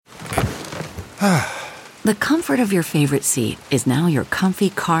The comfort of your favorite seat is now your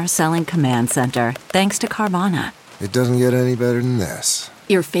comfy car selling command center, thanks to Carvana. It doesn't get any better than this.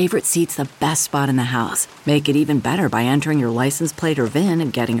 Your favorite seat's the best spot in the house. Make it even better by entering your license plate or VIN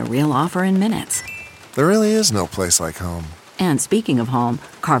and getting a real offer in minutes. There really is no place like home. And speaking of home,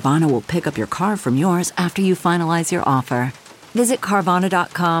 Carvana will pick up your car from yours after you finalize your offer. Visit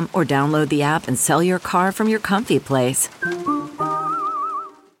Carvana.com or download the app and sell your car from your comfy place.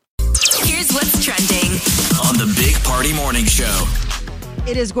 Here's what's trending on the Big Party Morning Show.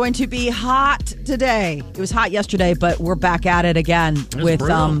 It is going to be hot today. It was hot yesterday, but we're back at it again with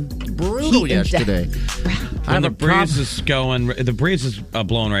brutal yesterday. And the breeze is going. The breeze is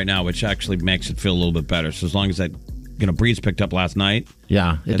blowing right now, which actually makes it feel a little bit better. So as long as that breeze picked up last night,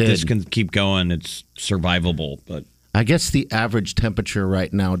 yeah, if this can keep going, it's survivable. But I guess the average temperature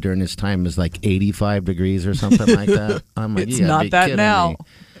right now during this time is like 85 degrees or something like that. I'm like, it's not that now. Me.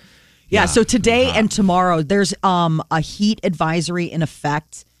 Yeah, so today and tomorrow, there's a heat advisory in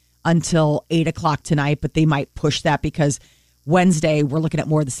effect until 8 o'clock tonight, but they might push that because Wednesday, we're looking at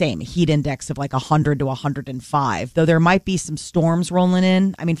more of the same, a heat index of like 100 to 105, though there might be some storms rolling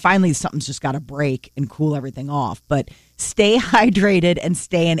in. I mean, finally, something's just got to break and cool everything off, but stay hydrated and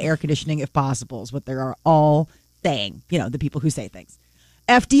stay in air conditioning if possible is what they're all saying, the people who say things.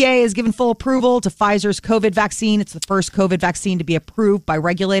 FDA has given full approval to Pfizer's COVID vaccine. It's the first COVID vaccine to be approved by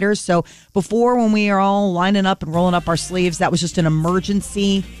regulators. So before, when we are all lining up and rolling up our sleeves, that was just an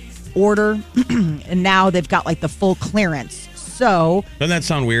emergency order. And now they've got like the full clearance. So doesn't that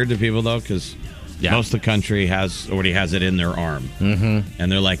sound weird to people, though? Because most of the country already has it in their arm. Mm-hmm.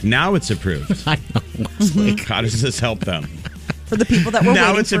 And they're like, now it's approved. I know. Like, how does this help them? For the people that were now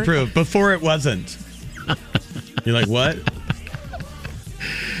waiting it's approved. Before it wasn't. You're like, what?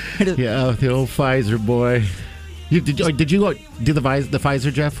 Yeah, the old Pfizer boy. Did you do the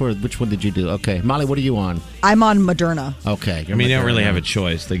Pfizer, Jeff, or which one did you do? Okay, Molly, what are you on? I'm on Moderna. Okay, I mean, you don't really have a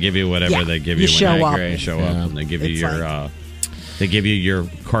choice. They give you whatever they give you when show up. You show up, and they give you they give you your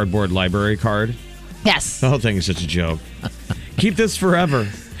cardboard library card. Yes, the whole thing is such a joke. Keep this forever.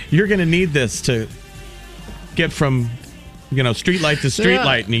 You're going to need this to get from street light to street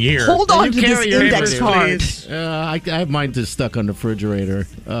light in a year. Hold on to this index card. I have mine just stuck on the refrigerator.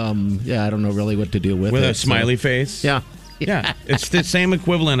 I don't know really what to do with it. With a smiley face? Yeah. Yeah. It's the same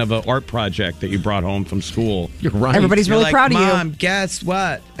equivalent of an art project that you brought home from school. You're right. Everybody's really proud of you. Mom, guess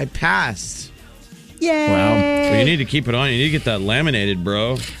what? I passed. Yay. Wow. Well, you need to keep it on. You need to get that laminated,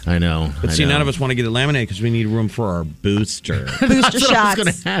 bro. I know. But none of us want to get it laminated because we need room for our booster. Booster shots. I was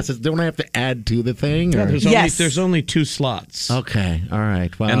going to ask. Don't I have to add to the thing? Or? There's only 2 slots. Okay. All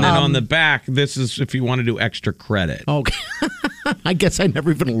right. Well, and then on the back, this is if you want to do extra credit. Okay. I guess I never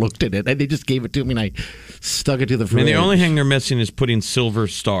even looked at it. They just gave it to me and I stuck it to the fridge. I mean, the only thing they're missing is putting silver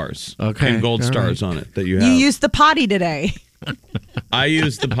stars and gold stars on it that you have. You used the potty today. I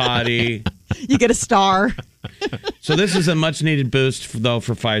used the potty. You get a star. So this is a much-needed boost, though,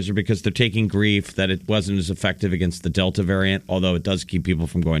 for Pfizer because they're taking grief that it wasn't as effective against the Delta variant, although it does keep people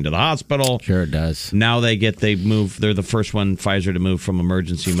from going to the hospital. Sure it does. Now they're the first one, Pfizer, to move from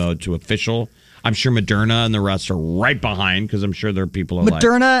emergency mode to official. I'm sure Moderna and the rest are right behind because I'm sure there are people who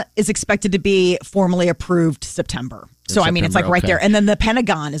Moderna is expected to be formally approved September. So, I mean, it's like right there. And then the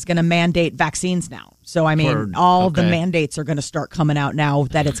Pentagon is going to mandate vaccines now. So, I mean, the mandates are going to start coming out now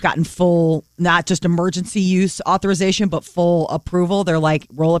that it's gotten full, not just emergency use authorization, but full approval. They're like,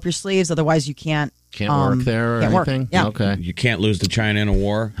 roll up your sleeves. Otherwise, you can't work there or anything? Yeah. Okay. You can't lose to China in a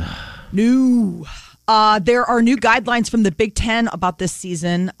war? No. There are new guidelines from the Big Ten about this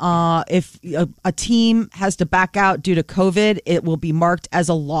season. If a team has to back out due to COVID, it will be marked as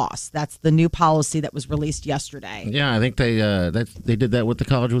a loss. That's the new policy that was released yesterday. Yeah, I think they did that with the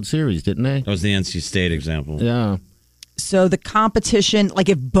College World Series, didn't they? That was the NC State example. Yeah. So the competition, like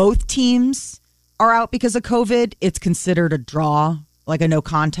if both teams are out because of COVID, it's considered a draw, like a no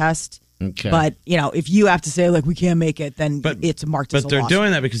contest. Okay. But, if you have to say, like, we can't make it, then it's marked as a loss. But they're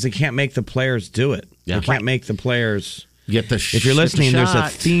doing that because they can't make the players do it. Yeah. They can't make the players. If you're listening, there's a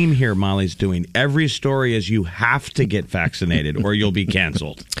theme here Molly's doing. Every story is you have to get vaccinated or you'll be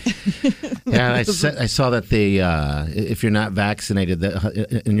canceled. Yeah, I saw that if you're not vaccinated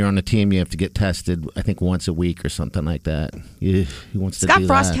and you're on the team, you have to get tested, I think, once a week or something like that. He wants to do that. Scott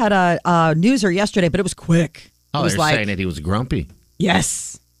Frost had a newser yesterday, but it was quick. Oh, they're saying that he was grumpy.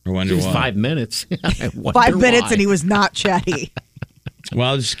 Yes. I wonder why. 5 minutes. 5 minutes and he was not chatty.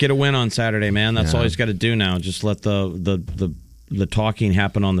 Well, just get a win on Saturday, man. That's all he's got to do now. Just let the talking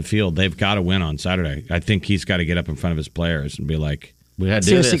happen on the field. They've got to win on Saturday. I think he's got to get up in front of his players and be like, "We had to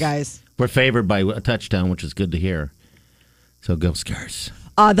seriously, do this. Guys. We're favored by a touchdown, which is good to hear. So go Scars."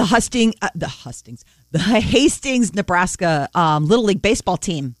 The Hastings, Nebraska Little League baseball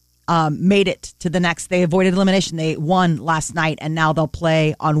team made it to the next. They avoided elimination. They won last night, and now they'll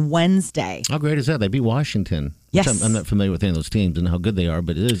play on Wednesday. How great is that? They beat Washington. Yes. I'm not familiar with any of those teams and how good they are,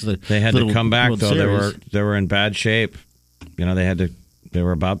 but it is. They had to come back though. They were in bad shape. You know, they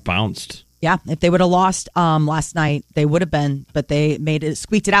were about bounced. Yeah, if they would have lost last night, they would have been, but they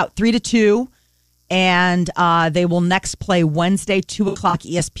squeaked it out 3-2. And they will next play Wednesday,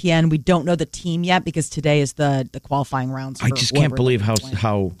 2:00 ESPN. We don't know the team yet because today is the qualifying rounds. I just can't believe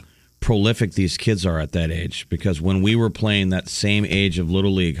how prolific these kids are at that age. Because when we were playing that same age of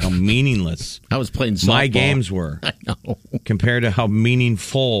Little League, how meaningless I was playing softball. My games were. I know. Compared to how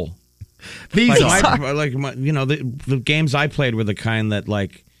meaningful These are. The games I played were the kind that,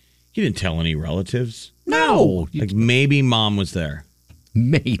 like, you didn't tell any relatives. No. Like, maybe mom was there.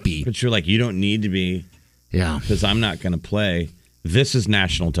 Maybe. But you're like, you don't need to be. Yeah. Because I'm not going to play. This is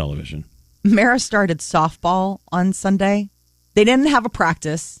national television. Mara started softball on Sunday. They didn't have a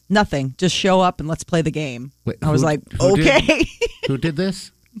practice, nothing. Just show up and let's play the game. Wait, I was like, who okay. Who did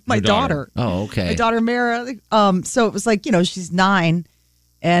this? My daughter. Oh, okay. My daughter, Mara. So it was like, she's 9,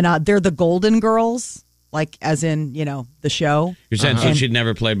 and they're the Golden Girls, like as in, the show. You're saying so she'd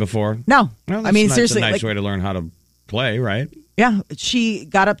never played before? No. Well, I mean, that's seriously. a nice way to learn how to play, right? Yeah. She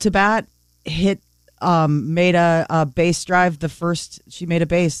got up to bat, made a base drive. She made a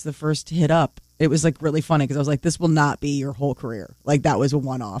base, the first hit up. It was like really funny because I was like, this will not be your whole career. Like that was a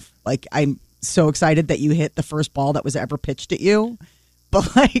one-off. Like I'm so excited that you hit the first ball that was ever pitched at you.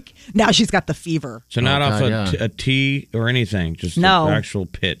 But like now she's got the fever. So not off a tee or anything, just an actual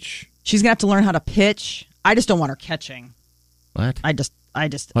pitch. She's gonna have to learn how to pitch. I just don't want her catching. What? I just.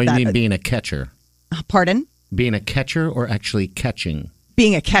 Oh, you mean being a catcher? Pardon? Being a catcher or actually catching?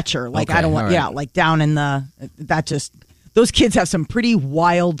 Being a catcher. Like okay, I don't want. right. Yeah, like down in those kids have some pretty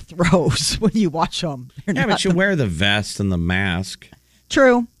wild throws when you watch them. But you wear the vest and the mask.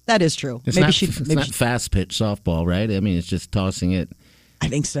 True. That is true. It's not fast pitch softball, right? I mean, it's just tossing it. I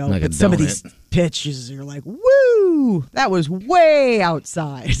think so. Like but some of these pitches, you're like, woo, that was way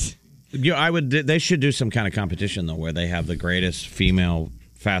outside. They should do some kind of competition, though, where they have the greatest female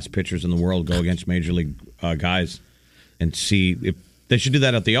fast pitchers in the world go against major league guys and see if they should do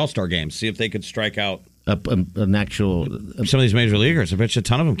that at the All-Star games. See if they could strike out an actual some of these major leaguers. I bet you a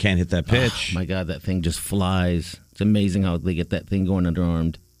ton of them can't hit that pitch. Oh, my God, that thing just flies. It's amazing how they get that thing going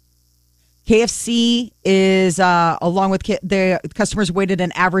underarmed. KFC is, along with the customers waited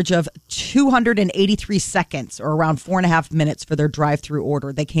an average of 283 seconds or around 4.5 minutes for their drive-through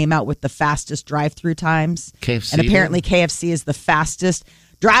order. They came out with the fastest drive-through times. KFC, and apparently KFC is the fastest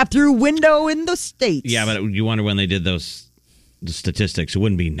drive-through window in the States. Yeah, but you wonder when they did the statistics. It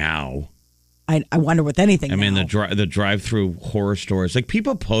wouldn't be now. I wonder with anything. I mean, the drive-through horror stories. Like,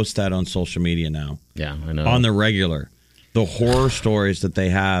 people post that on social media now. Yeah, I know. On the regular. The horror stories that they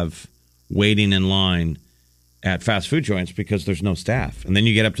have waiting in line at fast food joints because there's no staff. And then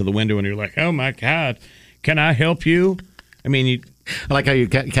you get up to the window and you're like, oh, my God, can I help you? I mean, I like how you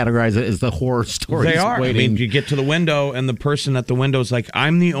categorize it as the horror stories. They are. Waiting. I mean, you get to the window and the person at the window is like,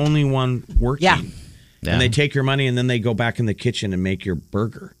 I'm the only one working. Yeah. And they take your money and then they go back in the kitchen and make your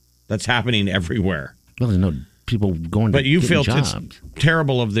burger. That's happening everywhere. Well, there's no people going to But you feel jobs.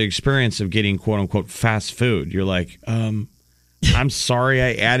 terrible of the experience of getting, quote unquote, fast food. You're like, I'm sorry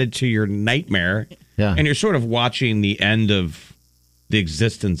I added to your nightmare. Yeah. And you're sort of watching the end of the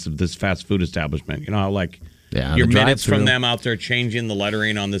existence of this fast food establishment. You know how, like, you're minutes from them out there changing the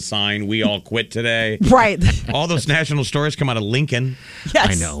lettering on the sign, we all quit today. Right. All those national stories come out of Lincoln.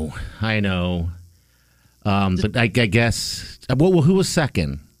 Yes. I know. But I guess, who was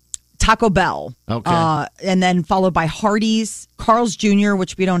second? Taco Bell. Okay. And then followed by Hardee's, Carl's Jr.,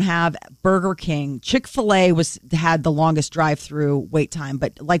 which we don't have, Burger King. Chick-fil-A had the longest drive-through wait time.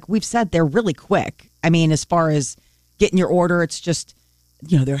 But like we've said, they're really quick. I mean, as far as getting your order, it's just,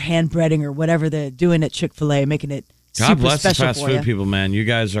 they're hand breading or whatever they're doing at Chick-fil-A, making it super God bless the special fast for food you. people, man. You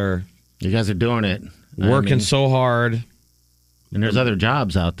guys are doing it. Working so hard. And there's other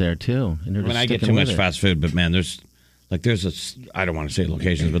jobs out there, too. And I get too much fast food, but man, there's I don't want to say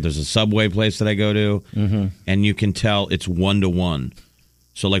locations, but there's a Subway place that I go to, and you can tell it's 1-to-1.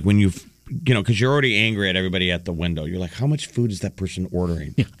 So like when because you're already angry at everybody at the window, you're like, how much food is that person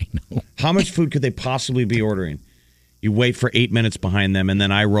ordering? Yeah, I know. How much food could they possibly be ordering? You wait for 8 minutes behind them, and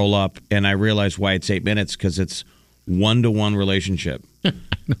then I roll up, and I realize why it's 8 minutes, because it's 1-to-1 relationship.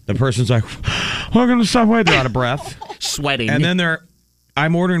 The person's like, welcome to Subway. They're out of breath. Sweating. And then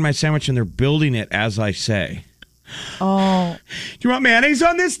I'm ordering my sandwich, and they're building it as I say. Oh. Do you want mayonnaise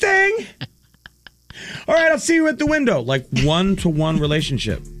on this thing? All right, I'll see you at the window. Like one-to-one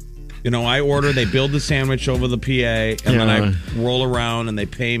relationship. You know, I order, they build the sandwich over the PA, and then I roll around and they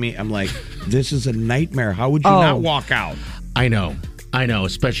pay me. I'm like, this is a nightmare. How would you not walk out? I know,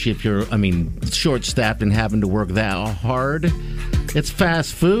 especially if you're, short-staffed and having to work that hard. It's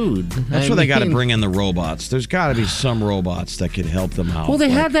fast food. That's why they got to bring in the robots. There's got to be some robots that could help them out. Well, they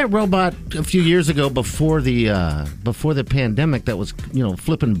had that robot a few years ago before the pandemic that was,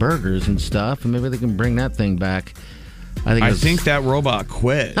 flipping burgers and stuff, and maybe they can bring that thing back. I think that robot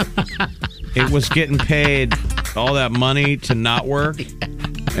quit. It was getting paid all that money to not work.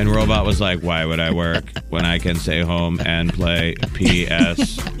 And robot was like, why would I work when I can stay home and play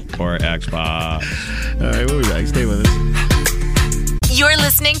PS or Xbox? All right, we'll be back. Stay with us. You're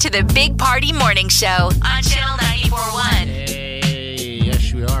listening to the Big Party Morning Show on Channel 94.1. Hey,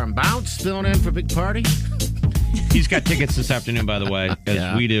 yes, we are. I'm Bounce, filling in for Big Party. He's got tickets this afternoon, by the way,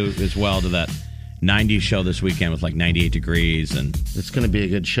 as we do as well, to that 90s show this weekend with like 98 Degrees. And it's going to be a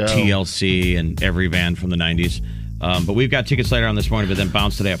good show. TLC and every band from the 90s. But we've got tickets later on this morning, but then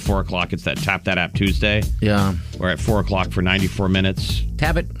Bounce today at 4 o'clock. It's that Tap That App Tuesday. Yeah. We're at 4 o'clock for 94 minutes.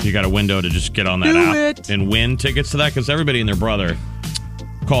 Tap it. You got a window to just get on that app and win tickets to that, because everybody and their brother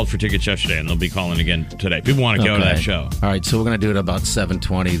called for tickets yesterday, and they'll be calling again today. People want to go to that show. All right, so we're going to do it about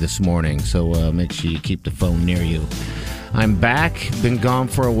 7:20 this morning, so make sure you keep the phone near you. I'm back. Been gone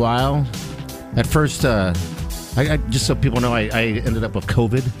for a while. At first, I just so people know, I ended up with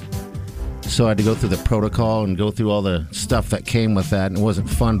COVID. So I had to go through the protocol and go through all the stuff that came with that. And it wasn't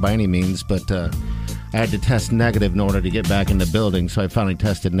fun by any means, but I had to test negative in order to get back in the building. So I finally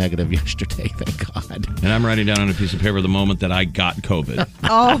tested negative yesterday, thank God. And I'm writing down on a piece of paper the moment that I got COVID.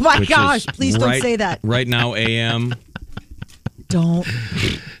 Oh, my gosh. Please don't say that. Right now, AM. Don't.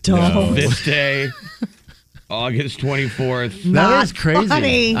 This day, August 24th. That is crazy.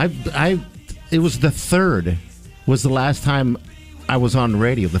 Funny. It was the 3rd was the last time I was on the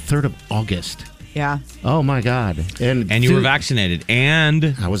radio, the 3rd of August. Yeah. Oh, my God. And you were vaccinated.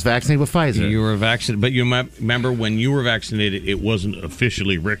 And I was vaccinated with Pfizer. You were vaccinated. But you remember when you were vaccinated, it wasn't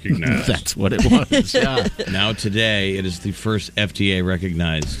officially recognized. That's what it was. Yeah. Now today, it is the first FDA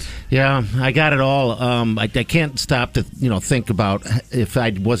recognized. Yeah, I got it all. I can't stop to think about if I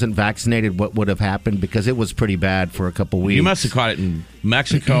wasn't vaccinated, what would have happened, because it was pretty bad for a couple weeks. You must have caught it in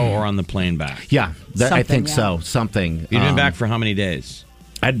Mexico or on the plane back. Yeah, I think so. Something. You've been back for how many days?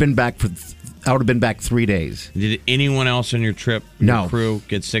 I would have been back 3 days. Did anyone else on your trip, your crew,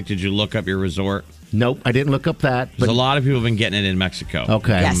 get sick? Did you look up your resort? Nope, I didn't look up that. But a lot of people have been getting it in Mexico.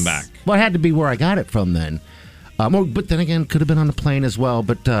 Okay. Yes. Coming back. Well, it had to be where I got it from then. But then again, could have been on the plane as well.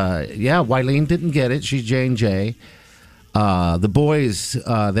 But Wileen didn't get it. She's J&J. The boys,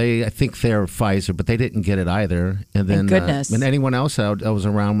 I think they're Pfizer, but they didn't get it either. And then, thank goodness. And anyone else I was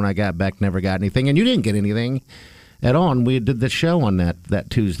around when I got back never got anything. And you didn't get anything at all. And we did the show on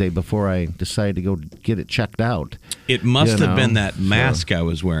that Tuesday before I decided to go get it checked out. It must have been that mask I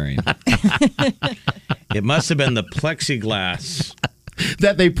was wearing. It must have been the plexiglass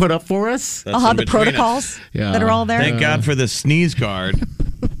that they put up for us. The protocols that are all there. Thank God for the sneeze guard.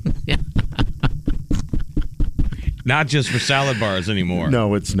 Yeah. Not just for salad bars anymore.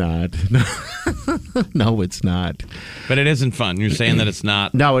 No, it's not. No, it's not. But it isn't fun. You're saying that it's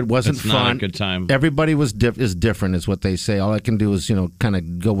not. No, it wasn't it's fun. Not a good time. Everybody is different, is what they say. All I can do is kind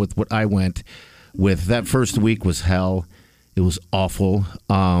of go with what I went with. That first week was hell. It was awful.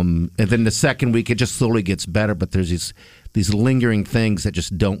 And then the second week, it just slowly gets better. But there's these lingering things that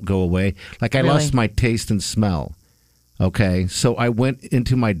just don't go away. Like I lost my taste and smell. Okay, so I went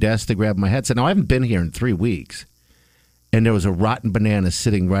into my desk to grab my headset. Now I haven't been here in 3 weeks. And there was a rotten banana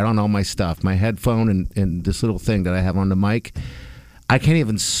sitting right on all my stuff, my headphone and this little thing that I have on the mic. I can't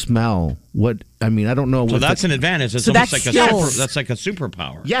even smell I don't know. So that's an advantage. It's almost like that's like a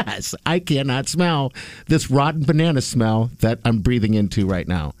superpower. Yes, I cannot smell this rotten banana smell that I'm breathing into right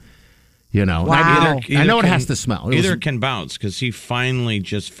now. Wow. I know it has to smell. Either can bounce, because he finally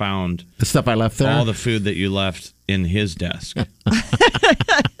just found the stuff I left there. All the food that you left in his desk.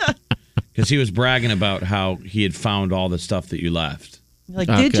 Because he was bragging about how he had found all the stuff that you left. Did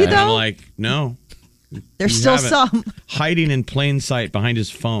you though? And I'm like, no. There's still some. Hiding in plain sight behind his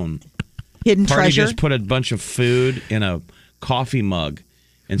phone. Hidden Party treasure. just put a bunch of food in a coffee mug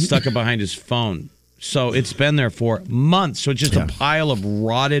and stuck it behind his phone. So it's been there for months. So it's just a pile of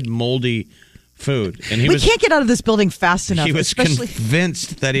rotted, moldy food. And we can't get out of this building fast enough. He was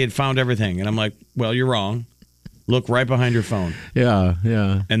convinced that he had found everything. And I'm like, well, you're wrong. Look right behind your phone. Yeah.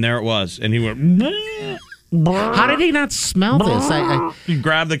 And there it was. And he went, How did he not smell this? You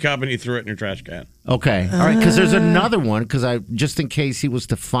grabbed the cup and you threw it in your trash can. Okay. All right. Because there's another one. Because just in case he was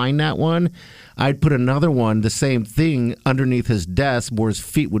to find that one, I'd put another one, the same thing, underneath his desk where his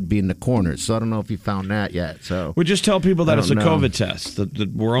feet would be in the corners. So I don't know if you found that yet. So we just tell people that it's a COVID test.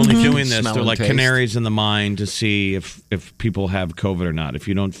 That we're only doing this. Smell They're and like taste. canaries in the mine to see if people have COVID or not. If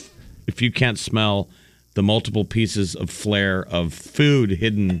you can't smell the multiple pieces of flair of food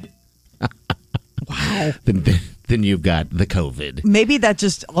hidden. Wow. Then you've got the COVID. Maybe that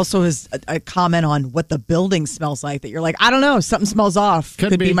just also is a comment on what the building smells like. That you're like, I don't know, something smells off.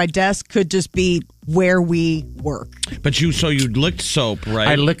 Could be be. my desk. Could just be where we work. But you licked soap, right?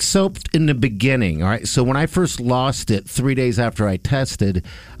 I licked soap in the beginning. All right. So when I first lost it 3 days after I tested,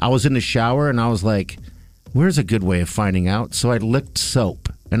 I was in the shower and I was like, where's a good way of finding out? So I licked soap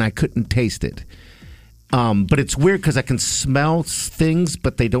and I couldn't taste it. But it's weird because I can smell things,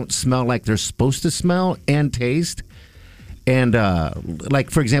 but they don't smell like they're supposed to smell and taste. And like,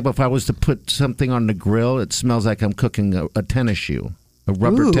 for example, if I was to put something on the grill, it smells like I'm cooking a tennis shoe, a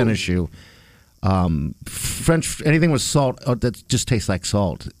rubber tennis shoe. French, anything with salt, that just tastes like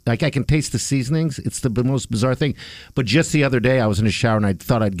salt. Like I can taste the seasonings. It's the most bizarre thing. But just the other day, I was in the shower and I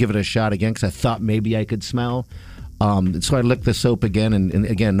thought I'd give it a shot again because I thought maybe I could smell. So I licked the soap again, and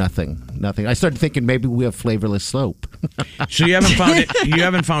again, nothing. I started thinking maybe we have flavorless soap. So you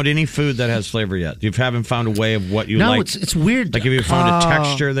haven't found any food that has flavor yet. You haven't found a way of what you like. No, it's weird. Like, have you found a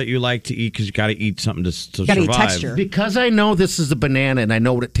texture that you like to eat? Because you got to eat something to survive. Eat texture. Because I know this is a banana and I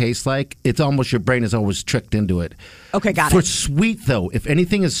know what it tastes like, it's almost your brain is always tricked into it. Okay, got For it. sweet, though, if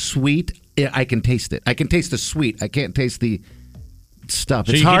anything is sweet, I can taste it. I can taste the sweet. I can't taste the stuff.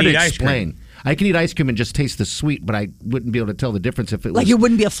 So it's you can hard to eat ice explain. cream. I can eat ice cream and just taste the sweet, but I wouldn't be able to tell the difference if it was... Like it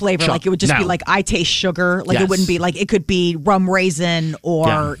wouldn't be a flavor. Like it would just be No. like, I taste sugar. Like Yes. it wouldn't be like, it could be rum raisin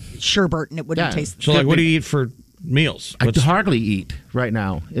or sherbet and it wouldn't Yeah. taste. So, like, what do you eat for meals? I hardly eat right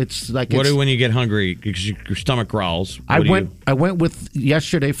now. It's like... What it's, do when you get hungry? Because your stomach growls. I went with,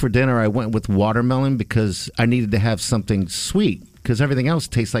 yesterday for dinner, I went with watermelon because I needed to have something sweet because everything else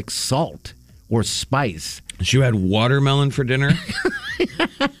tastes like salt or spice. So you had watermelon for dinner?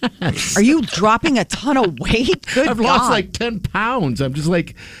 Are you dropping a ton of weight? Good I've God. lost like 10 pounds. I'm just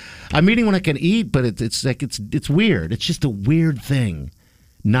like, I'm eating when I can eat, but it's like it's weird. It's just a weird thing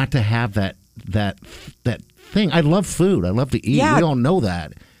not to have that thing. I love food. I love to eat. Yeah. We all know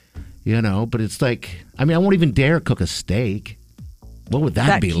that, But it's like, I mean, I won't even dare cook a steak. What would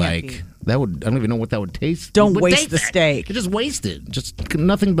that be can't like? be. I don't even know what that would taste. Don't Would waste taste the that. steak. You just waste it. Just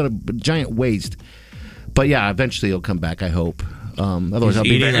nothing but a giant waste. But yeah, eventually it'll come back. I hope. Otherwise, I'll be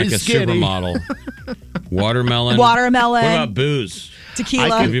eating very like a skinny. supermodel. Watermelon. Watermelon. What about booze?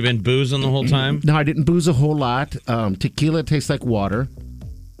 Tequila. Have you been boozing the whole time? No, I didn't booze a whole lot. Tequila tastes like water.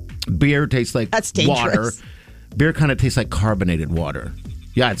 Beer tastes like That's water. dangerous. Beer kind of tastes like carbonated water.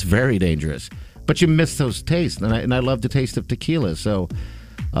 Yeah, it's very dangerous. But you miss those tastes, and I love the taste of tequila. So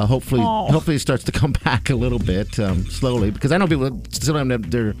hopefully it starts to come back a little bit slowly. Because I know people still have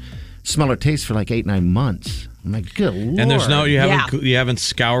their smell or taste for like 8-9 months. I'm like, good Lord. And there's you haven't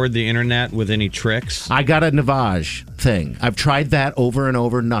scoured the internet with any tricks? I got a Navage thing. I've tried that over and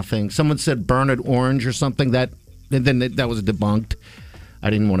over, nothing. Someone said burn it orange or something, and then that was debunked. I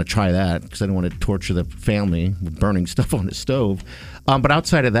didn't want to try that because I didn't want to torture the family with burning stuff on the stove. But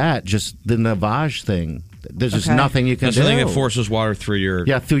outside of that, just the Navage thing, there's just nothing you can That's do. the thing that forces water through your...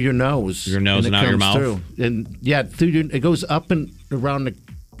 Yeah, through your nose. Your nose and it out your comes mouth? Through. And yeah, it goes up and around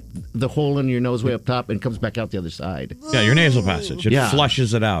the hole in your nose way up top and comes back out the other side. Yeah, your nasal passage. It Yeah.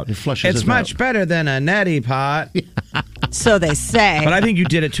 flushes it out. It flushes It's it much out. better than a neti pot. So they say. But I think you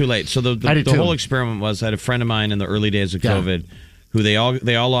did it too late. So the I did too. whole experiment was I had a friend of mine in the early days of Yeah. COVID who they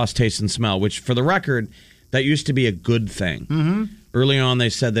all lost taste and smell, which for the record, that used to be a good thing. Mm-hmm. Early on, they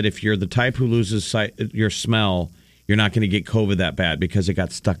said that if you're the type who loses your smell, you're not going to get COVID that bad because it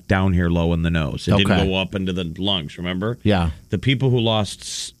got stuck down here low in the nose. It didn't Okay. go up into the lungs, remember? Yeah. The people who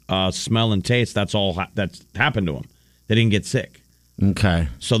lost smell and taste, that's happened to them. They didn't get sick. Okay.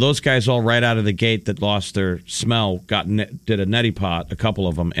 So those guys all right out of the gate that lost their smell did a neti pot, a couple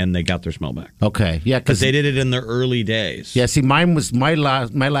of them, and they got their smell back. Okay. Yeah, Because because they did it in their early days. yeah. See, mine was my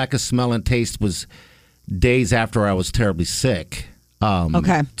lack of smell and taste was days after I was terribly sick.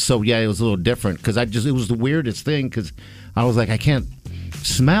 Okay. So yeah, it was a little different because it was the weirdest thing because I was like, I can't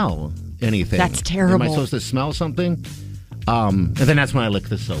smell anything. That's terrible. Am I supposed to smell something? And then that's when I licked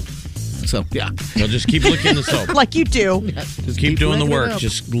the soap. So yeah, So just keep licking the soap. like you do. just Keep doing the licking it work. up.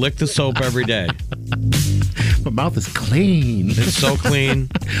 Just lick the soap every day. My mouth is clean. It's so clean.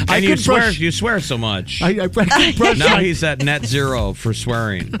 I And could you swear so much. I could brush Now my- he's at net zero for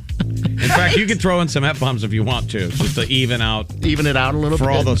swearing. In fact, you can throw in some F-bombs if you want to, just to even it out a little for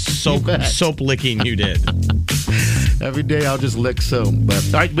bit. all the You bet. soap licking you did. Every day I'll just lick soap. But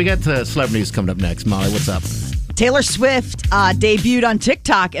all right, we got celebrity news coming up next. Molly, what's up? Taylor Swift debuted on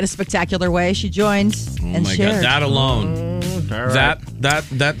TikTok in a spectacular way. She joined and Oh my shared. God, that alone. All right.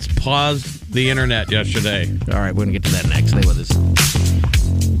 That's paused the internet yesterday. All right, we're going to get to that next. Stay with us.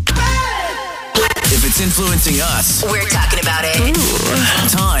 If it's influencing us, We're talking about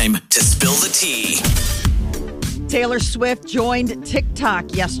it. time to spill the tea. Taylor Swift joined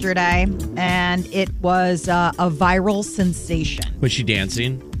TikTok yesterday, and it was a viral sensation. Was she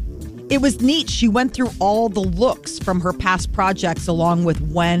dancing? It was neat. She went through all the looks from her past projects along with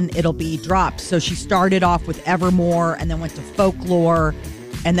when it'll be dropped. So she started off with Evermore and then went to Folklore.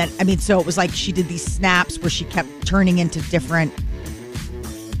 And then, so it was like she did these snaps where she kept turning into different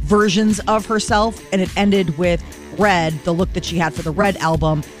versions of herself. And it ended with Red, the look that she had for the Red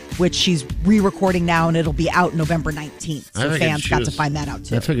album, which she's re-recording now, and it'll be out November 19th. So fans got to find that out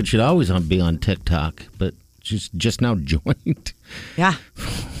too. I figured she'd always be on TikTok, but she's just now joined. Yeah.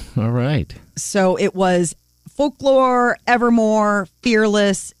 All right. So it was Folklore, Evermore,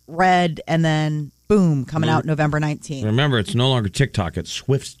 Fearless, Red, and then boom, coming out November 19th. Remember, it's no longer TikTok, it's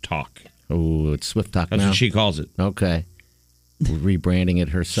Swift Talk. Oh, it's Swift Talk That's now. what she calls it. Okay. We're rebranding it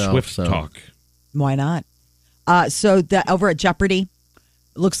herself. Swift so. Talk. Why not? So over at Jeopardy,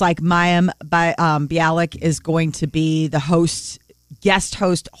 looks like Mayim Bialik is going to be the guest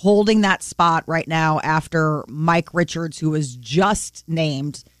host, holding that spot right now after Mike Richards, who was just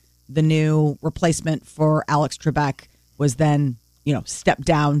named the new replacement for Alex Trebek, was then, stepped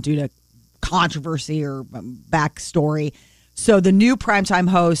down due to controversy or backstory. So the new primetime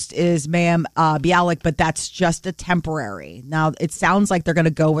host is Mayim Bialik, but that's just a temporary. Now, it sounds like they're going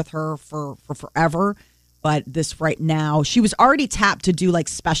to go with her for forever. But this right now, she was already tapped to do like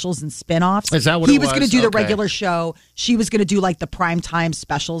specials and spinoffs. Is that what he it was was? going to do the Okay. regular show. She was going to do like the primetime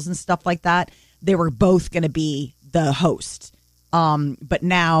specials and stuff like that. They were both going to be the host. But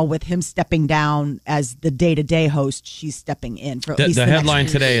now with him stepping down as the day-to-day host, she's stepping in for at least The the headline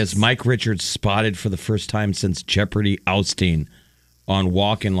next today few is weeks. Mike Richards spotted for the first time since Jeopardy ousting on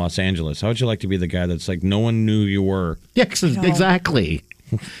Walk in Los Angeles. How would you like to be the guy that's like, no one knew you were Yes, exactly.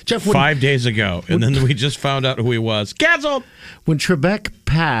 Jeff, when 5 days ago, and then we just found out who he was. Canceled! When Trebek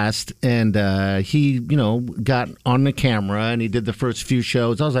passed and he, got on the camera and he did the first few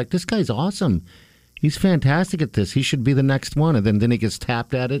shows, I was like, this guy's awesome. He's fantastic at this. He should be the next one. And then he gets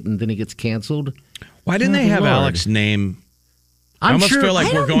tapped at it, and then he gets canceled. Why didn't they Good have Lord. Alex name? I I'm almost sure feel like I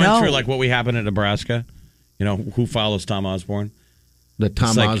we're don't going know. through like what we happened in Nebraska. Who follows Tom Osborne? that Tom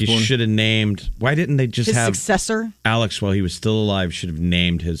It's like Osborne. you should have named. Why didn't they just His have successor. Alex while he was still alive? Should have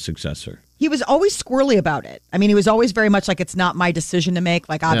named his successor. He was always squirrely about it. He was always very much like, it's not my decision to make.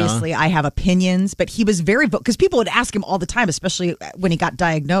 Like, obviously, I have opinions, but he was very because people would ask him all the time, especially when he got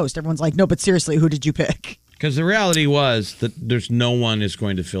diagnosed. Everyone's like, no, but seriously, who did you pick? Because the reality was that there's no one is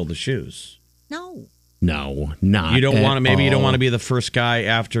going to fill the shoes. No. No, not You don't at want to. Maybe you don't all. want to be the first guy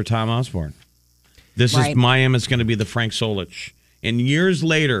after Tom Osborne. This Right. is Mayim is going to be the Frank Solich, and years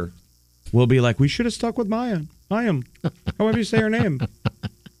later, we'll be like, we should have stuck with Mayim. Mayim, however you say her name.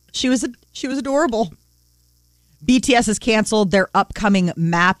 She was adorable. BTS has canceled their upcoming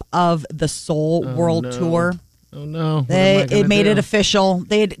Map of the Soul world tour. Oh, no. It made it official.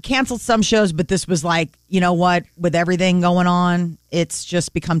 They had canceled some shows, but this was like, you know what? With everything going on, it's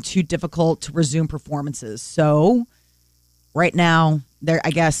just become too difficult to resume performances. So right now,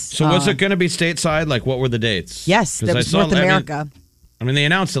 I guess. So was it going to be stateside? Like, what were the dates? Yes, 'Cause that I was saw- North America. I mean, they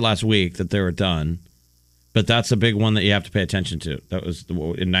announced it last week that they were done, but that's a big one that you have to pay attention to. That was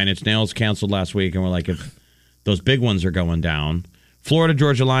Nine Inch Nails canceled last week, and we're like, if those big ones are going down. Florida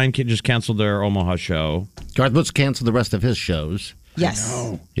Georgia Line just canceled their Omaha show. Garth Brooks canceled the rest of his shows. Yes.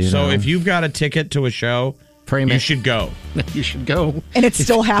 So if you've got a ticket to a show, Frame you it. should go. You should go. And it's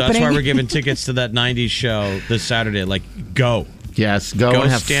still happening. That's why we're giving tickets to that 90s show this Saturday. Like, go. Yes, go Go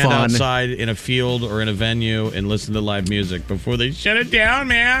and have stand fun. outside in a field or in a venue and listen to live music before they shut it down,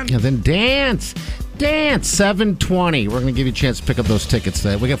 man. And then dance. 7:20. We're going to give you a chance to pick up those tickets.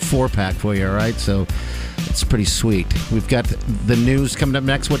 We got 4-pack for you, all right? So it's pretty sweet. We've got the news coming up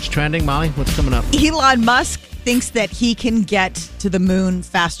next. What's trending, Molly? What's coming up? Elon Musk thinks that he can get to the moon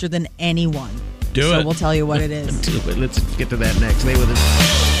faster than anyone. Do so it. we'll tell you what it is. Let's get to that next. Stay with us.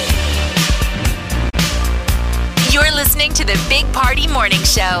 You're listening to the Big Party Morning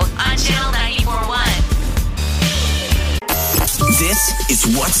Show on Channel 94.1. This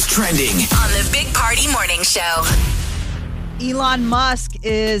is what's trending on the Big Party Morning Show. Elon Musk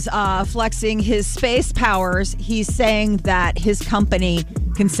is flexing his space powers. He's saying that his company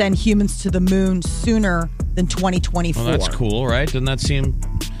can send humans to the moon sooner than 2024. Well, that's cool, right? Doesn't that seem...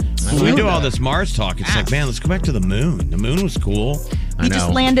 When we do all this Mars talk, it's like, man, let's go back to the moon. The moon was cool. He just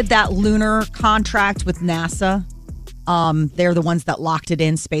landed that lunar contract with NASA. They're the ones that locked it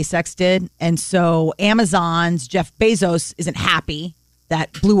in, SpaceX did. And so Amazon's Jeff Bezos isn't happy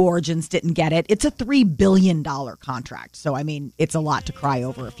that Blue Origins didn't get it. It's a $3 billion contract. So, I mean, it's a lot to cry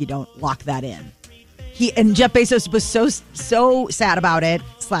over if you don't lock that in. And Jeff Bezos was so sad about it,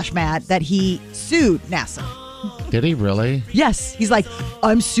 / mad, that he sued NASA. Did he really? Yes. He's like,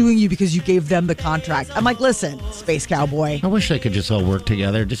 I'm suing you because you gave them the contract. I'm like, listen, space cowboy. I wish they could just all work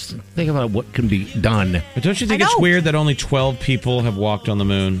together. Just think about what can be done. But don't you think it's weird that only 12 people have walked on the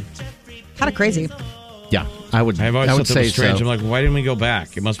moon? Kind of crazy. Yeah, I would. I've always I thought would that say was strange. so. I'm like, why didn't we go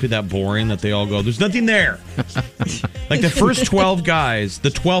back? It must be that boring that they all go, there's nothing there. Like the first 12 guys, the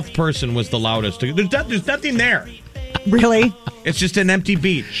 12th person was the loudest. There's nothing there. Really? It's just an empty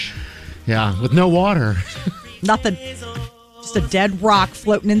beach. Yeah, with no water. Nothing. Just a dead rock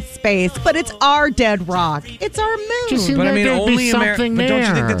floating in space. But it's our dead rock. It's our moon. But I mean, there'd be only something But don't you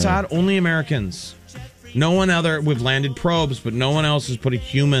think there. that's odd? Only Americans. No one other. We've landed probes, but no one else has put a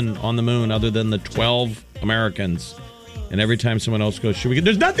human on the moon other than the 12 Americans. And every time someone else goes, should we get?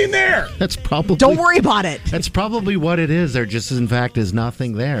 There's nothing there. That's probably. Don't worry about it. That's probably what it is. There just, in fact, is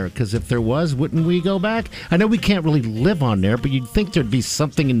nothing there. Because if there was, wouldn't we go back? I know we can't really live on there, but you'd think there'd be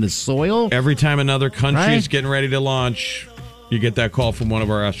something in the soil. Every time another country Right? is getting ready to launch, you get that call from one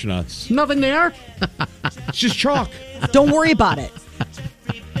of our astronauts. Nothing there. It's just chalk. Don't worry about it.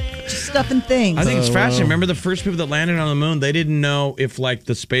 Just stuff and things. I think it's fascinating. Remember the first people that landed on the moon? They didn't know if like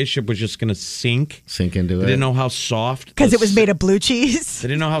the spaceship was just going to sink. Sink into They it. didn't know how soft. Because it was made of blue cheese. They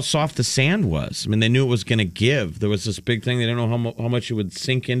didn't know how soft the sand was. I mean, they knew it was going to give. There was this big thing. They didn't know how much it would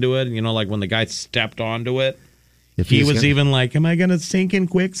sink into it. You know, like when the guy stepped onto it, If he he's was gonna- even like, "Am I going to sink in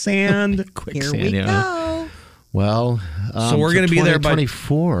quicksand?" Here Quicksand, we yeah. go. Well, So we're gonna be there by-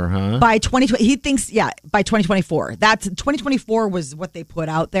 2024, huh? By 2020, he thinks, by 2024. That's 2024 was what they put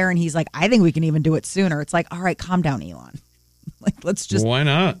out there, and he's like, I think we can even do it sooner. It's like, all right, calm down, Elon. Like, let's just Why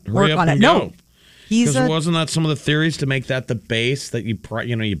not? work Hurry up on it. and No, go. he's Because a, wasn't that some of the theories to make that the base that you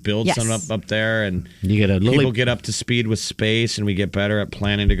build Yes. something up there and You get a people lily. get up to speed with space and we get better at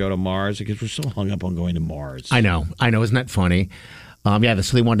planning to go to Mars because we're so hung up on going to Mars. I know. Isn't that funny? Yeah,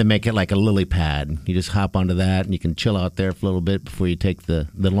 so they wanted to make it like a lily pad. You just hop onto that and you can chill out there for a little bit before you take the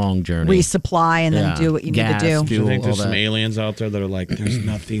long journey. resupply and then Yeah. do what you Gas, need to do. Do you fuel, think there's all some that. aliens out there that are like, there's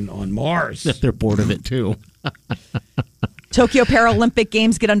nothing on Mars? They're bored of it too. Tokyo Paralympic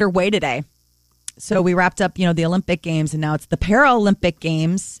Games get underway today. So we wrapped up, the Olympic Games, and now it's the Paralympic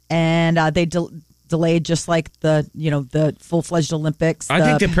Games, and they delayed just like the full-fledged Olympics. I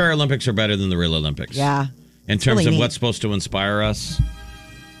think the Paralympics are better than the real Olympics. Yeah. In terms really of neat. what's supposed to inspire us.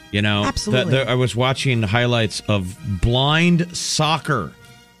 Absolutely. I was watching highlights of blind soccer.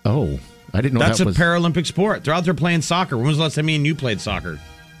 Oh, I didn't know That's that a was. Paralympic sport. They're out there playing soccer. When was the last time me and you played soccer?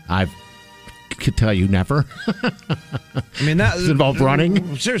 I could tell you never. I mean, that Does it involve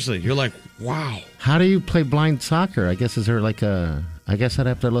running? Seriously, you're like, wow. How do you play blind soccer? I guess is there like a? I guess I'd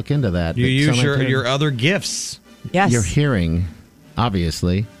have to look into that. You It use sound like your other gifts. Yes. your hearing,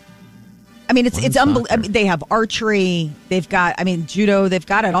 obviously. I mean, it's Blind unbelievable. soccer. They have archery. They've got, judo. They've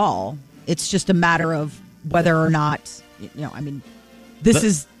got it all. It's just a matter of whether or not, this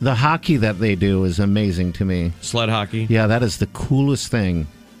is The hockey that they do is amazing to me. Sled hockey. Yeah, that is the coolest thing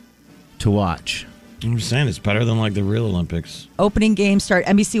to watch. I'm just saying, it's better than like the real Olympics. opening game start.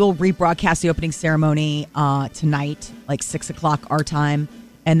 NBC will rebroadcast the opening ceremony tonight, like 6:00 our time.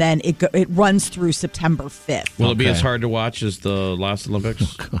 And then it runs through September 5th. Will it be Okay. as hard to watch as the last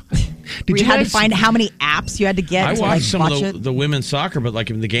Olympics? Did We had to find how many apps you had to get I to watched some watch of it. the women's soccer, but like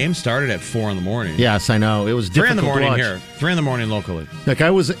the game started at 4 in the morning. Yes, I know. It was 3 difficult in the morning to watch. here. 3 in the morning locally. Like, I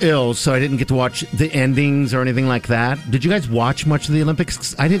was ill, so I didn't get to watch the endings or anything like that. Did you guys watch much of the Olympics?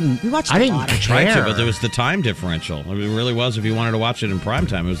 'Cause I didn't. We watched I a didn't lot. I Tried to, care. but there was the time differential. I mean, it really was. If you wanted to watch it in prime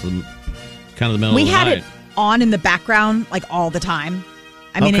time, it was kind of the middle We of the had night. it on in the background like all the time.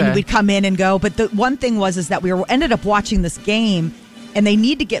 I mean, Okay. and we'd come in and go. But the one thing is that we ended up watching this game, and they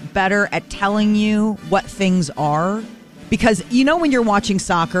need to get better at telling you what things are. Because when you're watching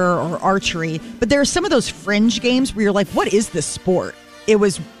soccer or archery, but there are some of those fringe games where you're like, what is this sport? It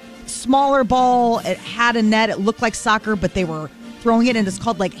was smaller ball. It had a net. It looked like soccer, but they were throwing it, and it's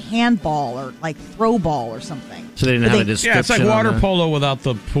called like handball or like throw ball or something. So they didn't have a description. Yeah, it's like water polo without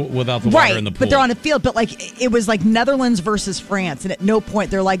the water in the pool. But they're on a field. But like it was like Netherlands versus France, and at no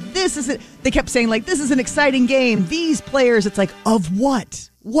point they're like, this isn't. They kept saying like, this is an exciting game. These players, it's like, of what?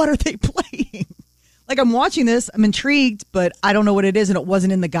 What are they playing? Like, I'm watching this, I'm intrigued, but I don't know what it is, and it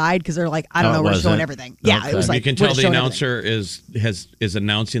wasn't in the guide because they're like, I don't know, we're showing everything. Yeah, Okay. it was like you can tell we're the showing announcer is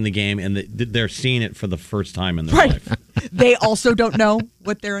announcing the game, and they're seeing it for the first time in their everything. life. Right. They also don't know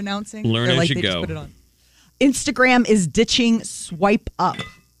what they're announcing. Learn They're as like, you they just go. put it on. Instagram is ditching swipe up.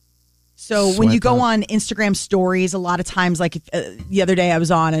 So when you Swipe go up. on Instagram stories, a lot of times, like the other day I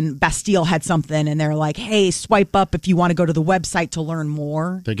was on and Bastille had something, and they're like, hey, swipe up if you want to go to the website to learn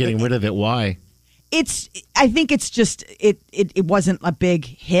more. They're getting rid of it. Why? I think it's just it wasn't a big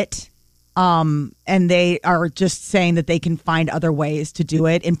hit, and they are just saying that they can find other ways to do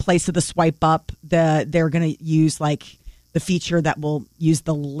it in place of the swipe up. They're going to use like the feature that will use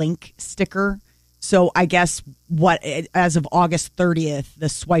the link sticker. So I guess as of August 30th, the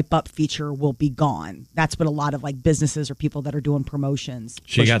swipe up feature will be gone. That's what a lot of like businesses or people that are doing promotions.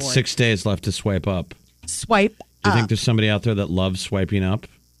 So you push got for it. 6 days left to swipe up. Swipe. Do you think up. there's somebody out there that loves swiping up?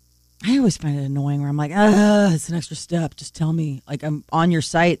 I always find it annoying where I'm like, it's an extra step. Just tell me. Like, I'm on your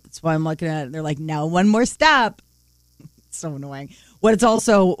site. That's why I'm looking at it. They're like, no, one more step. It's so annoying. What it's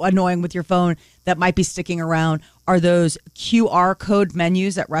also annoying with your phone that might be sticking around are those QR code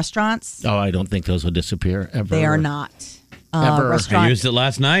menus at restaurants. Oh, I don't think those will disappear ever. They are not. Ever. Restaurant. I used it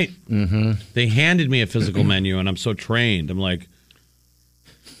last night. Mm-hmm. They handed me a physical menu, and I'm so trained. I'm like,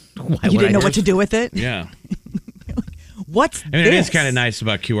 Why You would didn't I know do- what to do with it? yeah. What's I mean, this? it is kind of nice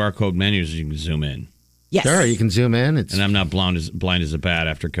about QR code menus is you can zoom in. Yes. Sure, you can zoom in. It's, And I'm not blind as a bat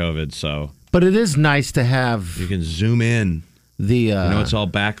after COVID, so but it is nice to have you can zoom in. the. You know, it's all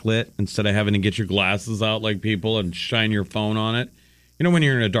backlit instead of having to get your glasses out like people and shine your phone on it. You know, when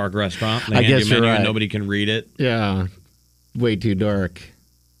you're in a dark restaurant, and they I hand guess you a you're menu and right. nobody can read it. yeah, way too dark.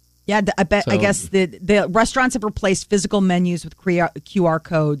 Yeah, I So- guess the restaurants have replaced physical menus with QR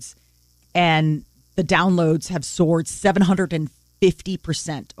codes, and the downloads have soared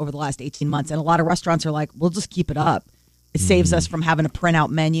 750% over the last 18 months. And a lot of restaurants are like, we'll just keep it up. It saves us from having to print out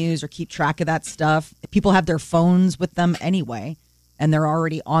menus or keep track of that stuff. People have their phones with them anyway, and they're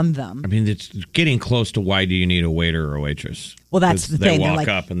already on them. I mean, it's getting close to why do you need a waiter or a waitress? Well, that's 'Cause the thing. They They're walk like-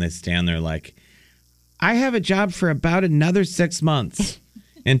 up and they stand there like, I have a job for about another 6 months.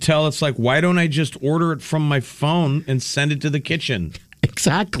 Until it's like, why don't I just order it from my phone and send it to the kitchen?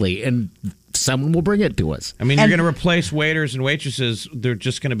 Exactly, and someone will bring it to us. I mean, you're going to replace waiters and waitresses. They're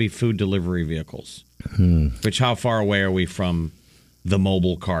just going to be food delivery vehicles. Which, how far away are we from the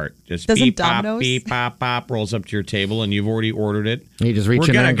mobile cart? Just Doesn't beep, pop, Domino's- beep, pop, pop, rolls up to your table, and you've already ordered it. You just reach We're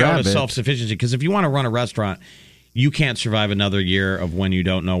in there gonna and go grab to it. self-sufficiency, because if you want to run a restaurant, you can't survive another year of when you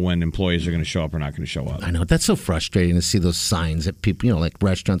don't know when employees are going to show up or not going to show up. I know that's so frustrating to see those signs that people, like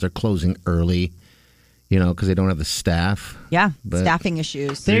restaurants are closing early, because they don't have the staff. Yeah, But- staffing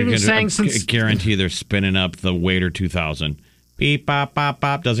issues. They've been You're saying gonna- since guarantee they're spinning up the Waiter 2000. Beep, pop, pop,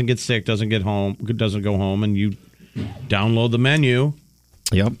 pop. Doesn't get sick. Doesn't go home, and you download the menu.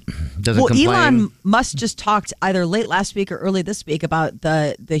 Yep, doesn't Well, complain. Elon Musk just talked either late last week or early this week about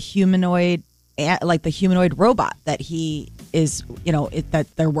the humanoid, like the humanoid robot that he is, that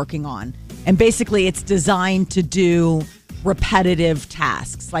they're working on, and basically it's designed to do repetitive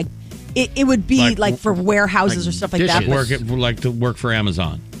tasks. Like it would be like for warehouses or stuff like that. dishes. but- To work for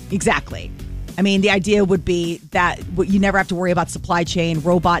Amazon. Exactly. I mean, the idea would be that you never have to worry about supply chain.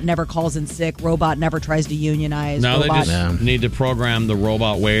 Robot never calls in sick. Robot never tries to unionize. Now they robot, just need to program the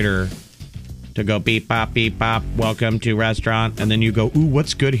robot waiter to go beep, pop, welcome to restaurant. And then you go, ooh,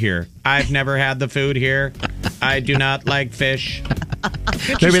 what's good here? I've never had the food here. I do not like fish.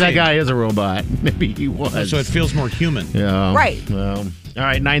 Maybe that guy is a robot. Maybe he was. So it feels more human. Yeah. Right. Well, all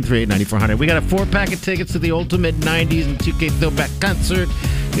right, 938-9400. We got a 4-pack of tickets to the Ultimate 90s and 2K Throwback Concert.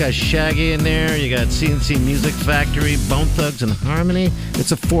 You got Shaggy in there. You got CNC Music Factory, Bone Thugs, and Harmony.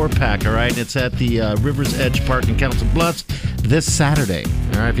 It's a 4-pack, all right? It's at the Rivers Edge Park in Council Bluffs this Saturday.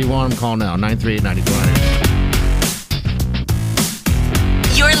 All right, if you want them, call now,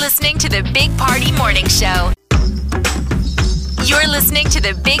 938-9400. You're listening to the Big Party Morning Show. You're listening to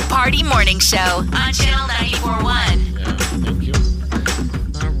the Big Party Morning Show on Channel 94.1. Yeah, thank you.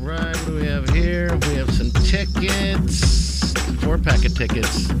 All right, what do we have here? We have some tickets. 4-pack of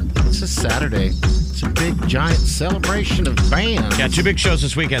tickets. It's a Saturday. It's a big, giant celebration of bands. Got 2 big shows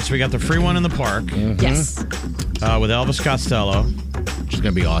this weekend. So we got the free one in the park Yes. with Elvis Costello. Which is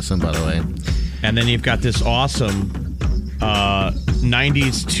going to be awesome, by the way. And then you've got this awesome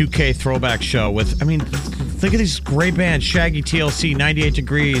 90s 2K throwback show with, Think of these great bands: Shaggy, TLC, 98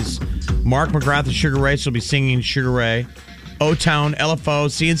 Degrees, Mark McGrath and Sugar Ray. So will be singing Sugar Ray, O-Town, LFO,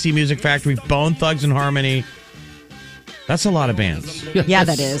 CNC Music Factory, Bone Thugs and Harmony. That's a lot of bands. Yeah,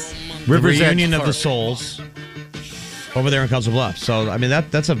 that is. The Reunion of the Souls over there in Council Bluffs. So I mean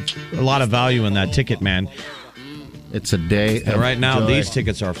that's a lot of value in that ticket, man. It's a day. And right now, joy. these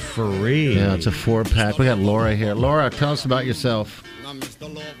tickets are free. Yeah, it's a 4-pack. We got Laura here. Laura, tell us about yourself.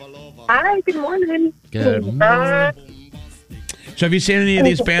 Hi, good morning. Good. So have you seen any of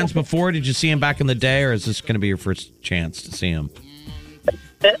these bands before? Did you see them back in the day, or is this going to be your first chance to see them?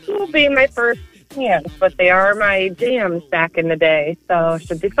 This will be my first chance, but they are my jams back in the day, so it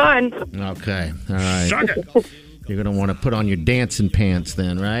should be fun. Okay. All right. You're going to want to put on your dancing pants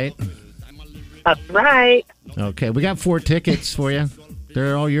then, right? That's right. Okay. We got 4 tickets for you.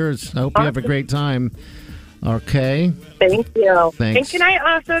 They're all yours. I hope you have a great time. Okay. Thank you. Thanks. And can I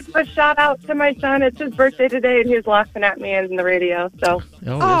also give a shout out to my son? It's his birthday today, and he was laughing at me in the radio. So,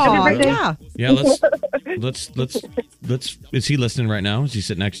 Oh, birthday. yeah. Yeah, let's. Is he listening right now? Is he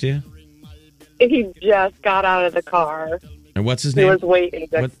sitting next to you? He just got out of the car. And what's his He name? was waiting.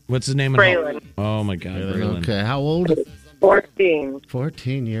 What's his name? Braylon. Oh my God, Braylon. Okay. How old? 14.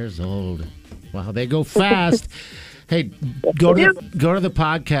 14 years old. Wow, they go fast. Hey, go to the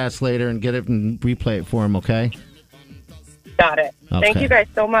podcast later and get it and replay it for him, okay? Got it. Thank Okay. you guys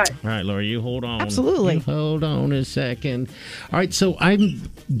so much. All right, Laura, you hold on. Absolutely. You hold on a second. All right, so I'm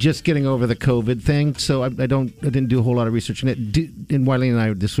just getting over the COVID thing, so I didn't do a whole lot of research on it. And Wiley and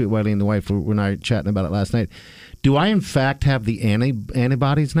I, the sweet Wiley and the wife, were I chatting about it last night. Do I in fact have the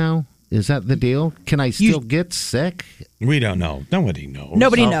antibodies now? Is that the deal? Can I still get sick? We don't know. Nobody knows.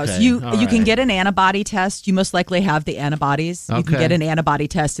 Nobody knows. Okay, You all can right. get an antibody test. You most likely have the antibodies. You can Okay. get an antibody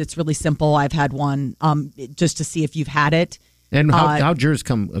test. It's really simple. I've had one just to see if you've had it. And how'd yours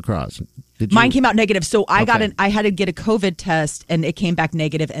come across? Did you, Mine came out negative, so I Okay. I had to get a COVID test, and it came back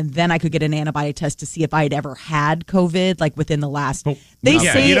negative, and then I could get an antibody test to see if I had ever had COVID, like within the last. They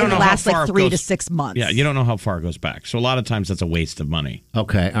Yeah, say you it don't know how lasts far like it 3 to goes. 6 months. Yeah, you don't know how far it goes back. So a lot of times that's a waste of money.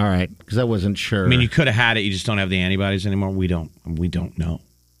 Okay, all right, because I wasn't sure. I mean, you could have had it. You just don't have the antibodies anymore. We don't know.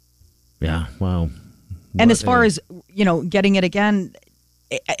 Yeah, well. And as far as getting it again,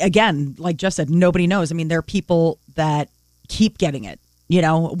 like Jeff said, nobody knows. I mean, there are people that keep getting it.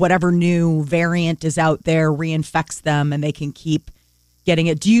 Whatever new variant is out there reinfects them, and they can keep getting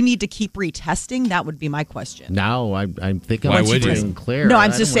it. Do you need to keep retesting? That would be my question. No, I think Why I'm would you? getting clear. No,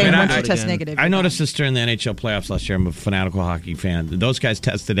 I'm I just don't saying wanna once do you it test again. negative. I noticed this during the NHL playoffs last year. I'm a fanatical hockey fan. Those guys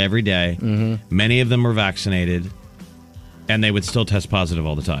tested every day. Mm-hmm. Many of them were vaccinated, and they would still test positive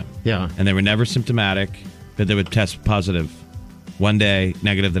all the time. Yeah. And they were never symptomatic, but they would test positive one day,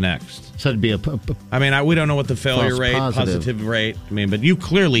 negative the next. So it'd be I mean, we don't know what the failure False rate, positive. positive rate. I mean, but you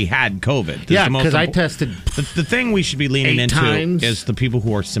clearly had COVID. That's yeah, the most because I impor- tested. The thing we should be leaning 8 into times. is the people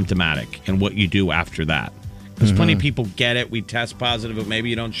who are symptomatic and what you do after that. Because plenty of people get it. We test positive, but maybe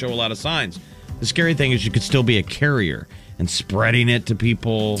you don't show a lot of signs. The scary thing is you could still be a carrier and spreading it to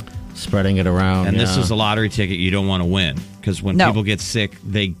people. Spreading it around. And this yeah. is a lottery ticket you don't want to win. Because when No. people get sick,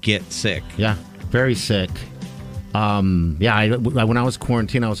 they get sick. Yeah, very sick. When I was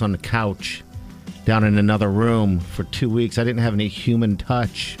quarantined, I was on the couch down in another room for 2 weeks. I didn't have any human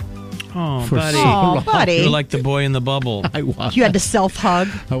touch. Oh, For buddy. so Oh, long. buddy. You're like the boy in the bubble. I was. You had to self-hug.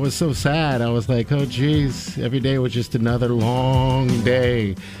 I was so sad. I was like, oh, geez. Every day was just another long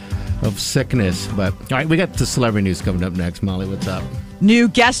day of sickness. But, all right, we got the celebrity news coming up next. Molly, what's up? New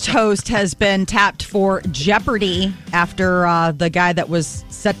guest host has been tapped for Jeopardy after the guy that was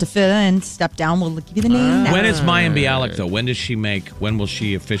set to fill in stepped down. We'll give you the name now. When is Mayim Bialik, though? When will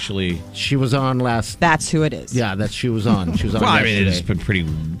she officially... She was on last... That's who it is. Yeah, she was on. She was on Well, I mean, yesterday. it's been pretty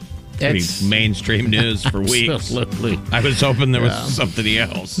It's- mainstream news for weeks. Absolutely. I was hoping there was something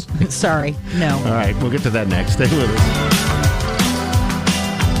else. Sorry. No. All right, we'll get to that next. Stay with us.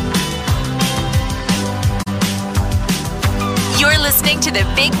 You're listening to the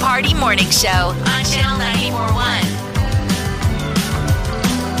Big Party Morning Show on Channel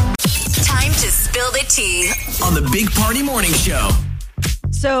 94.1. Time to spill the tea. On the Big Party Morning Show.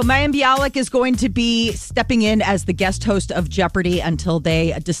 So Mayim Bialik is going to be stepping in as the guest host of Jeopardy until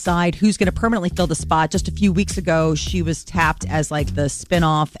they decide who's going to permanently fill the spot. Just a few weeks ago, she was tapped as like the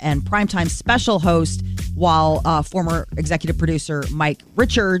spinoff and primetime special host, while former executive producer Mike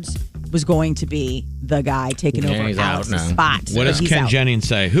Richards was going to be the guy taking Yeah, over he's out Alex's now. spot. What does He's Ken out. Jennings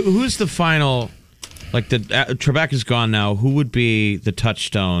say? Who's the final... Like, Trebek is gone now. Who would be the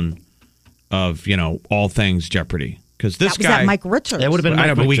touchstone of, all things Jeopardy? Because this That was guy... that Mike Richards. It would have been I know,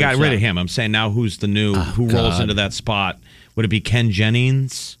 Mike but we Richards, got rid yeah. of him. I'm saying now who's the new... who rolls God. into that spot? Would it be Ken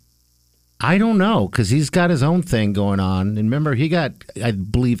Jennings? I don't know, because he's got his own thing going on. And remember, he got, I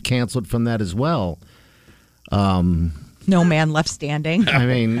believe, canceled from that as well. No Man Left Standing. I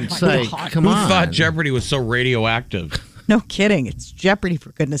mean, it's like, come on. Who thought Jeopardy was so radioactive? No kidding. It's Jeopardy,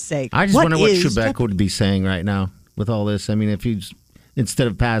 for goodness sake. I just wonder what is Trebek Jeopardy? would be saying right now with all this. I mean, if he's, instead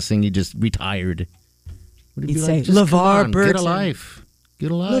of passing, he just retired. Would he He'd be say, just come LeVar on, Burton. Get a life.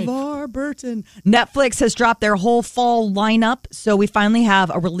 Get a life. LeVar Burton. Netflix has dropped their whole fall lineup, so we finally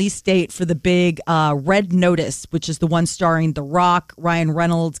have a release date for the big Red Notice, which is the one starring The Rock, Ryan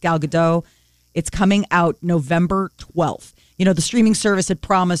Reynolds, Gal Gadot. It's coming out November 12th. You know, the streaming service had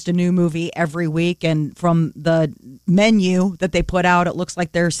promised a new movie every week, and from the menu that they put out, it looks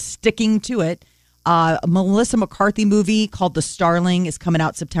like they're sticking to it. A Melissa McCarthy movie called The Starling is coming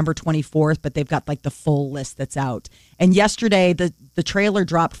out September 24th, but they've got like the full list that's out. And yesterday, the trailer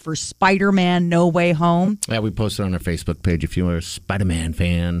dropped for Spider-Man No Way Home. Yeah, we posted on our Facebook page if you are a Spider-Man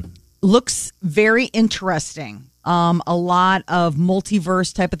fan. Looks very interesting. A lot of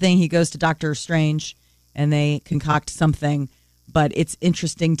multiverse type of thing. He goes to Doctor Strange and they concoct something. But it's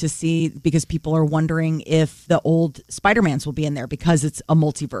interesting to see because people are wondering if the old Spider-Mans will be in there because it's a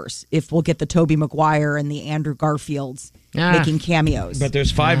multiverse. If we'll get the Tobey Maguire and the Andrew Garfields making cameos. But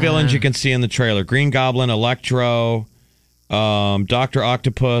there's 5 villains you can see in the trailer. Green Goblin, Electro, Dr.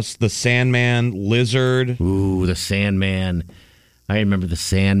 Octopus, the Sandman, Lizard. Ooh, the Sandman. I remember the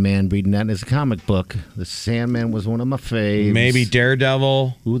Sandman reading that as a comic book. The Sandman was one of my faves. Maybe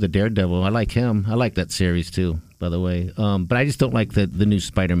Daredevil. Ooh, the Daredevil. I like him. I like that series too, by the way. But I just don't like the new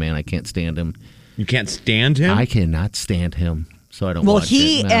Spider-Man. I can't stand him. You can't stand him? I cannot stand him, so I don't Well, watch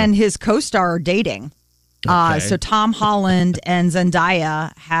he it. No. and his co-star are dating. Okay. So Tom Holland and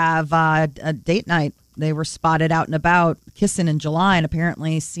Zendaya have a date night. They were spotted out and about kissing in July and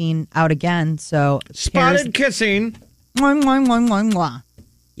apparently seen out again. So Spotted kissing. Mwah, mwah, mwah, mwah, mwah.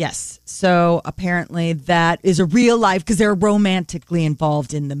 Yes. So apparently that is a real life because they're romantically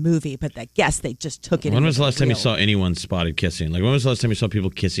involved in the movie. But I guess they just took it. When was the into last time you real. saw anyone spotted kissing? Like, when was the last time you saw people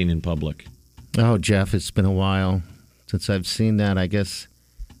kissing in public? Oh, Jeff, it's been a while since I've seen that. I guess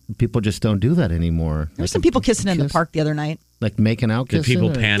people just don't do that anymore. There were some people kissing in the park the other night. Like making out Did kissing?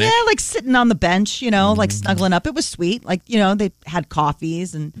 people or- panic? Yeah, like sitting on the bench, like snuggling up. It was sweet. Like, they had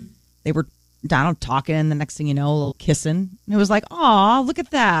coffees and they were down talking, and the next thing you know, a little kissing. And it was like, aw, look at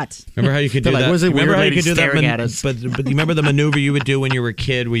that. Remember how you could do They're like, that? "Was it Remember weird how you lady could do that? staring at us?" But you remember the maneuver you would do when you were a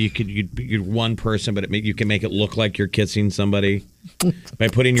kid, where you're one person, but you can make it look like you're kissing somebody by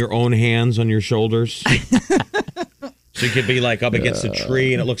putting your own hands on your shoulders. So you could be like up against a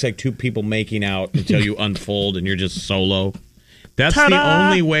tree, and it looks like 2 people making out until you unfold, and you're just solo. That's the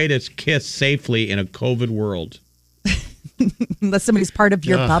only way to kiss safely in a COVID world. Unless somebody's part of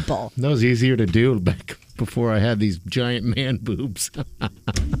your bubble. That was easier to do back before I had these giant man boobs.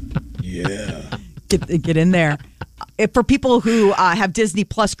 Yeah. Get in there. For people who have Disney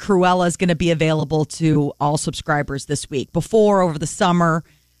Plus, Cruella is going to be available to all subscribers this week. Before, over the summer,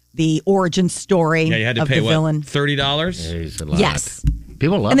 the origin story Yeah, you had to of pay the what, villain. $30? It's a lot. Yes.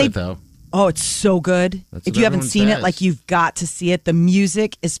 People love And they- it, though. Oh, it's so good. That's If what you haven't everyone seen it, says. like, you've got to see it. The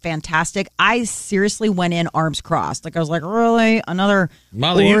music is fantastic. I seriously went in arms crossed. Like, I was like, really? Another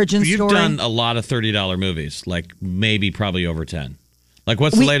Molly, origin you've story? done a lot of $30 movies, like maybe probably over 10. Like,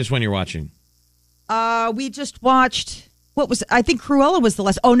 what's the latest one you're watching? We just watched, I think Cruella was the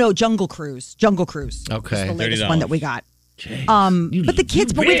last. Oh, no, Jungle Cruise. Jungle Cruise. Okay. was the latest $30. one that we got. You- But the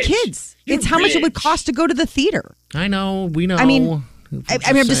kids, you but with rich. kids, You it's how much it would rich. cost to go to the theater. I know. We know. I mean,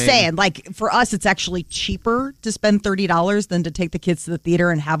 I'm just saying, like, for us, it's actually cheaper to spend $30 than to take the kids to the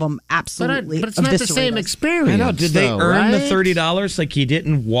theater and have them absolutely But it's not the eviscerate same us. experience. I know. Did they though, earn the right? $30? Like, you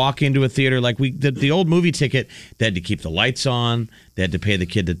didn't walk into a theater like the old movie ticket. They had to keep the lights on. They had to pay the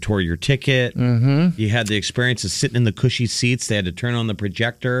kid to tour your ticket. Mm-hmm. You had the experience of sitting in the cushy seats. They had to turn on the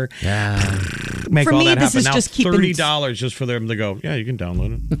projector. Yeah. Make For all me, that this happen. is Now just keeping- $30 just for them to go. Yeah, you can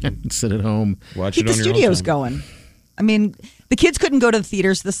download it. Sit at home. Watch Keep it the on your own studios time. going. I mean, the kids couldn't go to the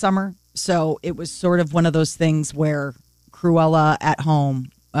theaters this summer, so it was sort of one of those things where Cruella at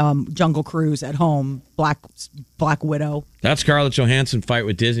home, Jungle Cruise at home, Black Widow. That Scarlett Johansson fight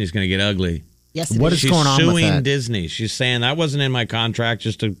with Disney is going to get ugly. Yes, it What is. is She's going on with suing that? Disney. She's saying that wasn't in my contract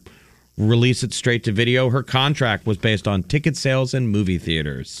just to release it straight to video. Her contract was based on ticket sales and movie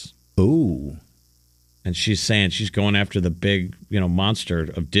theaters. Ooh. And she's saying she's going after the big, monster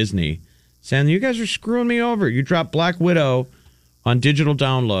of Disney, saying, you guys are screwing me over. You dropped Black Widow on digital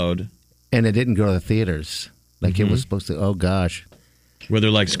download. And it didn't go to the theaters like it was supposed to. Oh, gosh. Where they're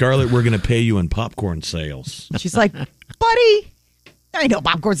like, Scarlett, we're going to pay you in popcorn sales. She's like, buddy, there ain't no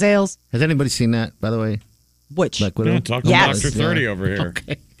popcorn sales. Has anybody seen that, by the way? Which? Black Widow? Yeah, talking Yes. Dr. 30 over here.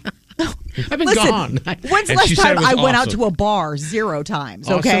 Okay. I've been Listen, gone. when's the And she last said time it was I went out awesome. to a bar? 0 times.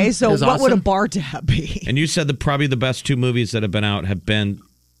 Awesome? Okay, It so was what would a awesome? bar tab be? And you said that probably the best 2 movies that have been out have been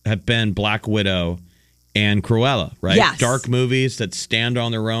Black Widow and Cruella, right? Yes. Dark movies that stand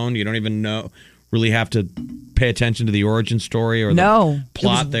on their own. You don't even really have to pay attention to the origin story or No. the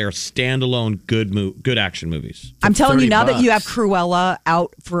plot. They are standalone good action movies. I'm telling you now $30. that you have Cruella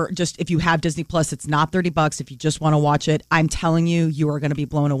out for just if you have Disney Plus, it's not $30 if you just want to watch it. I'm telling you, you are going to be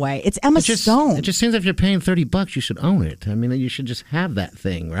blown away. It's Emma Stone. It just seems if you're paying $30, you should own it. I mean, you should just have that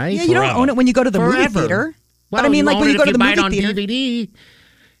thing, right? yeah, you don't own it when you go to the movie Forever. theater. Well, but I mean, like own when it you go if to the buy it movie on theater. DVD.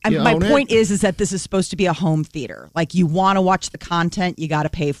 My own point it. is that this is supposed to be a home theater. Like you want to watch the content, you got to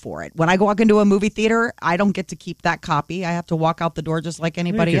pay for it. When I walk into a movie theater, I don't get to keep that copy. I have to walk out the door just like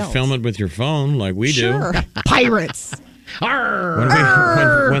anybody you can else. film it with your phone like we Sure. do. Pirates.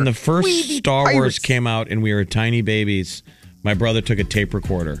 When the first We be Star Wars pirates. came out and we were tiny babies, my brother took a tape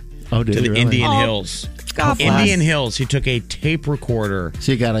recorder Oh, did to he the really? Indian Oh, Hills. God bless. Indian Hills, he took a tape recorder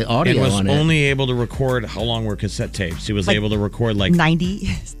So you got an audio and was on it. only able to record, how long were cassette tapes? He was Like able to record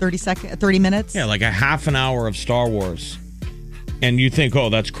 30 minutes. yeah, like a half an hour of Star Wars. And you think, oh,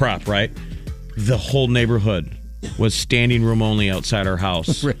 that's crap, right? The whole neighborhood was standing room only outside our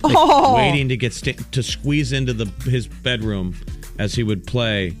house, Oh. waiting to get to squeeze into his bedroom as he would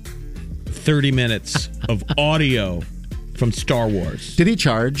play 30 minutes of audio from Star Wars. Did he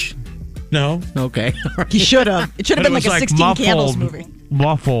charge? No. Okay. He should have. It should have been like a 16 Candles movie.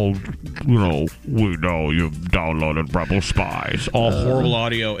 Muffled, we know you've downloaded Rebel Spies. All horrible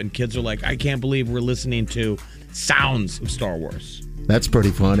audio, and kids are like, I can't believe we're listening to sounds of Star Wars. That's pretty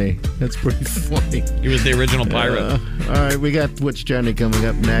funny. That's pretty funny. He was the original pirate. All right, we got What's Journey coming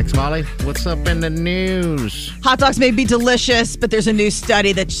up next. Molly, what's up in the news? Hot dogs may be delicious, but there's a new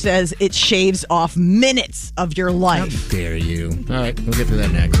study that says it shaves off minutes of your life. Dare you? All right, we'll get to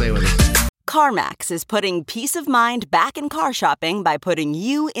that next. Stay with us. CarMax is putting peace of mind back in car shopping by putting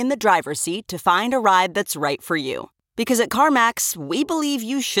you in the driver's seat to find a ride that's right for you. Because at CarMax, we believe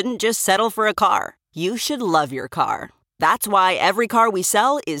you shouldn't just settle for a car. You should love your car. That's why every car we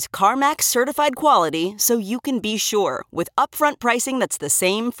sell is CarMax certified quality, so you can be sure with upfront pricing that's the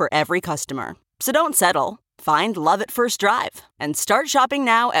same for every customer. So don't settle. Find love at first drive and start shopping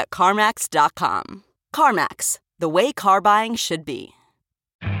now at CarMax.com. CarMax, the way car buying should be.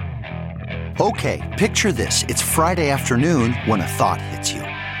 Okay, picture this. It's Friday afternoon when a thought hits you.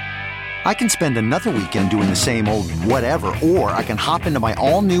 I can spend another weekend doing the same old whatever, or I can hop into my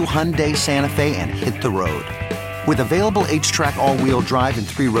all-new Hyundai Santa Fe and hit the road. With available H-Track all-wheel drive and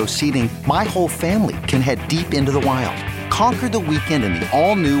 3-row seating, my whole family can head deep into the wild. Conquer the weekend in the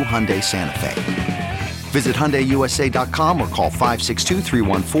all-new Hyundai Santa Fe. Visit HyundaiUSA.com or call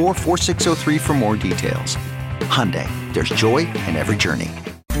 562-314-4603 for more details. Hyundai, there's joy in every journey.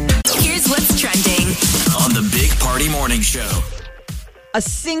 Here's what's trending on the Big Party Morning Show. A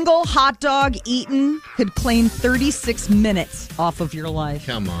single hot dog eaten could claim 36 minutes off of your life.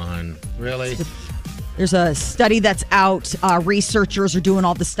 Come on. Really? There's a study that's out. Researchers are doing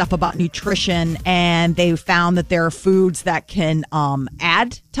all this stuff about nutrition, and they found that there are foods that can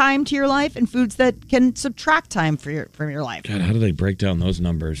add time to your life and foods that can subtract time from your life. God, how do they break down those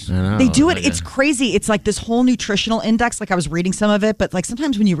numbers? I know. They do it. It's crazy. It's like this whole nutritional index. Like I was reading some of it, but like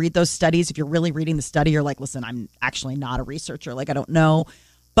sometimes when you read those studies, if you're really reading the study, you're like, listen, I'm actually not a researcher. Like I don't know.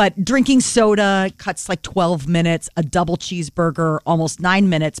 But drinking soda cuts like 12 minutes, a double cheeseburger, almost 9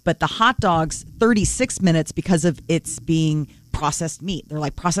 minutes. But the hot dogs, 36 minutes because of its being processed meat. They're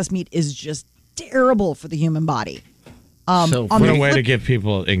like, processed meat is just terrible for the human body. So on What the a way flip- to give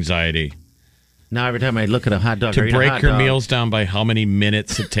people anxiety. now every time I look at a hot dog, To or eat a break hot your dog, meals down by how many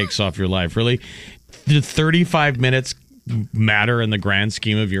minutes it takes off your life. Really? Did 35 minutes matter in the grand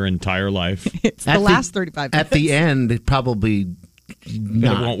scheme of your entire life? It's the last 35 minutes. At the end, it probably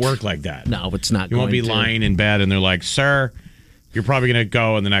not. It won't work like that. No, it's not. You won't be going to. lying in bed and they're like, sir, you're probably going to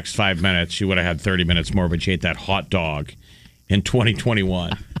go in the next 5 minutes. You would have had 30 minutes more, but you ate that hot dog in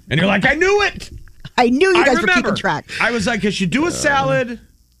 2021. And you're like, I knew it. I knew you guys were remember. keeping track. I was like, I should do a salad.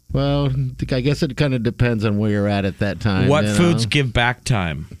 Well, I guess it kind of depends on where you're at that time. What you foods know? give back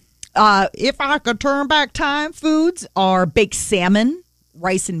time? If I could turn back time, foods are baked salmon,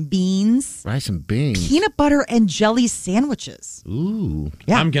 rice and beans, Rice and beans. peanut butter and jelly sandwiches. Ooh.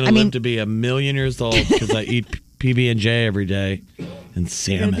 Yeah, I'm going I to live mean, to be 1,000,000 years old because I eat PB&J every day and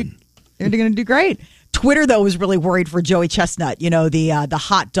salmon. they're going to do great. Twitter, though, was really worried for Joey Chestnut, you know, the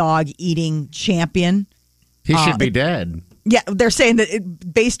hot dog eating champion. He should be dead. Yeah, they're saying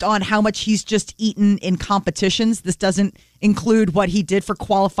that based on how much he's just eaten in competitions, this doesn't include what he did for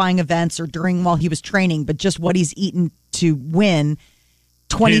qualifying events or while he was training, but just what he's eaten to win.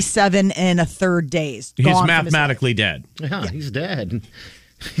 27 and a third days. He's gone from his life. mathematically dead. Yeah, he's dead.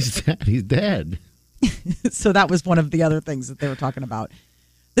 He's dead. He's dead. So that was one of the other things that they were talking about.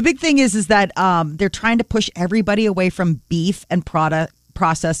 The big thing is that they're trying to push everybody away from beef and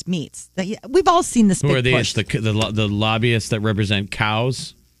processed meats. We've all seen this. Who big are these? push. The lobbyists that represent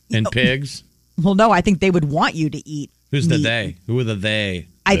cows and pigs? Well, no, I think they would want you to eat. Who's meat. the they? Who are the they?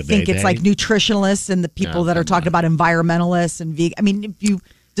 I think it's like nutritionalists and the people that are talking about environmentalists and vegan. I mean, if you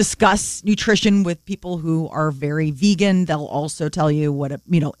discuss nutrition with people who are very vegan, they'll also tell you what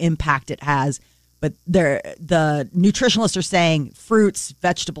impact it has. But the nutritionalists are saying fruits,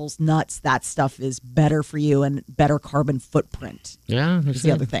 vegetables, nuts, that stuff is better for you and better carbon footprint. Yeah, is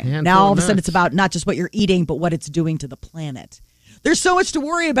the other thing. Now all of a sudden it's about not just what you're eating, but what it's doing to the planet. There's so much to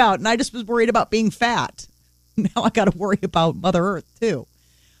worry about, and I just was worried about being fat. Now I got to worry about Mother Earth too.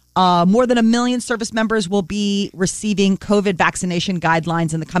 More than 1 million service members will be receiving COVID vaccination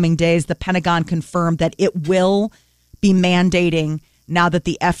guidelines in the coming days. The Pentagon confirmed that it will be mandating, now that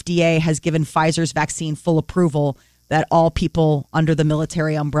the FDA has given Pfizer's vaccine full approval, that all people under the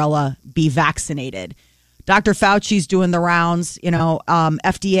military umbrella be vaccinated. Dr. Fauci's doing the rounds.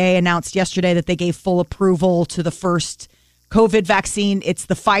 FDA announced yesterday that they gave full approval to the first COVID vaccine. It's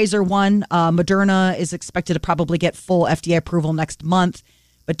the Pfizer one. Moderna is expected to probably get full FDA approval next month.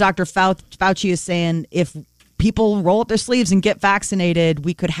 But Dr. Fauci is saying if people roll up their sleeves and get vaccinated,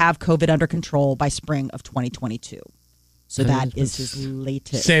 we could have COVID under control by spring of 2022. So that is his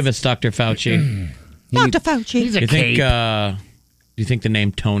latest. Save us, Dr. Fauci. Dr. Fauci. He's a Do cape. you think the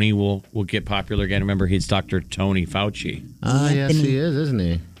name Tony will get popular again? Remember, he's Dr. Tony Fauci. Yes, he is, isn't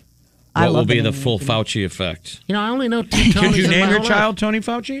he? What will be the full Fauci effect? I only know 2 Tonys. Could you in name my your whole child Tony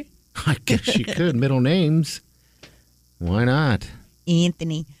Fauci? life. I guess you could. Middle names. Why not?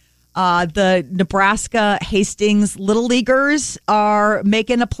 Anthony. The Nebraska Hastings Little Leaguers are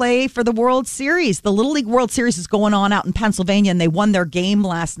making a play for the World Series. The Little League World Series is going on out in Pennsylvania, and they won their game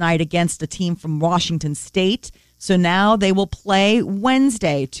last night against a team from Washington State. So now they will play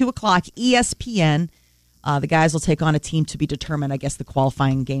Wednesday, 2 o'clock, ESPN. The guys will take on a team to be determined, I guess, the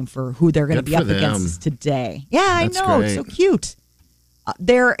qualifying game for who they're going to be up against today. Yeah, That's I know. great. So cute.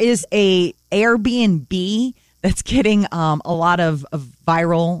 There is a Airbnb that's getting a lot of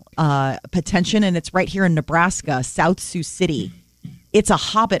viral attention, and it's right here in Nebraska, South Sioux City. It's a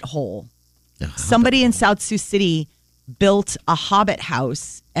hobbit hole. Somebody in South Sioux City built a hobbit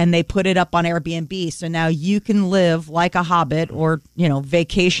house, and they put it up on Airbnb. So now you can live like a hobbit or,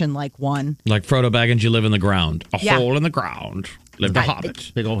 vacation like one. Like Frodo Baggins, you live in the ground. A Yeah. hole in the ground. Live the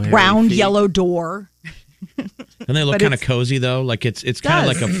hobbit. Big old hairy Round feet. yellow door. And they look But kind of it's- cozy, though. Like it's kind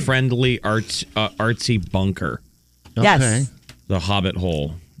of does. like a friendly artsy bunker. Yes. The hobbit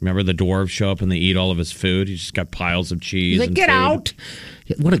hole. Remember the dwarves show up and they eat all of his food? He's just got piles of cheese. He's like, and get food. out.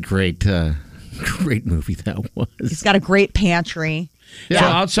 Yeah, what a great movie that was. He's got a great pantry. So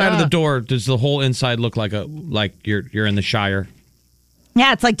outside of the door, does the whole inside look like you're in the Shire?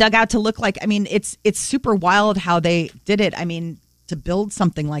 Yeah, it's like dug out to look like. I mean, it's super wild how they did it. I mean, to build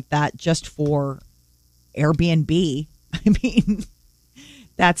something like that just for Airbnb. I mean,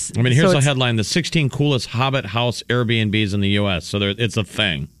 that's. I mean, here's so a it's- headline: the 16 coolest Hobbit house Airbnbs in the U.S. So it's a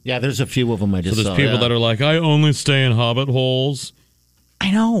thing. Yeah, there's a few of them I just So saw. there's people that are like, I only stay in Hobbit holes.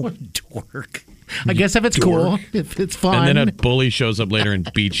 I know. dork. I guess if it's cool, if it's fun. And then a bully shows up later and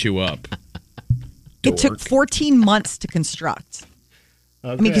beats you up. It took 14 months to construct.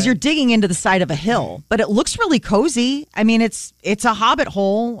 I mean, because you're digging into the side of a hill, but it looks really cozy. I mean, it's a hobbit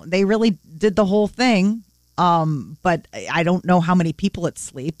hole. They really did the whole thing. But I don't know how many people it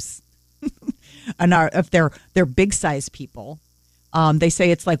sleeps, and if they're big size people. They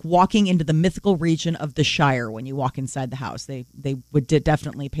say it's like walking into the mythical region of the Shire when you walk inside the house. They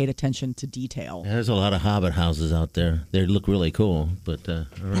definitely paid attention to detail. There's a lot of hobbit houses out there. They look really cool, but all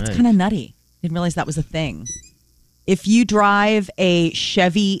right. That's kind of nutty. Didn't realize that was a thing. If you drive a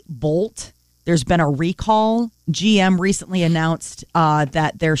Chevy Bolt, there's been a recall. GM recently announced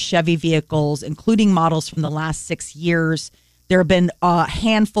that their Chevy vehicles, including models from the last 6 years, there have been a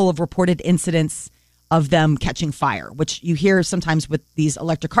handful of reported incidents of them catching fire, which you hear sometimes with these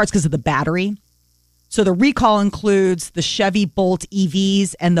electric cars because of the battery. So the recall includes the Chevy Bolt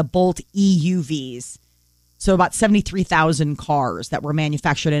EVs and the Bolt EUVs. So about 73,000 cars that were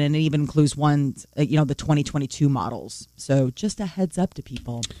manufactured, and it even includes ones, the 2022 models. So just a heads up to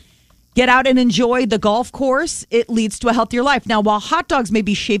people. Get out and enjoy the golf course. It leads to a healthier life. Now, while hot dogs may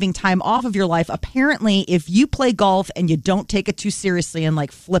be shaving time off of your life, apparently if you play golf and you don't take it too seriously and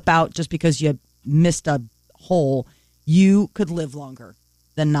like flip out just because you missed a hole, you could live longer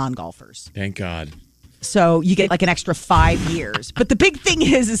than non-golfers. Thank God. So you get like an extra 5 years. But the big thing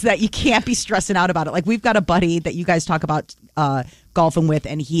is that you can't be stressing out about it. Like we've got a buddy that you guys talk about golfing with,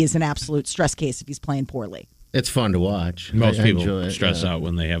 and he is an absolute stress case if he's playing poorly. It's fun to watch. Most I people enjoy it, stress yeah. out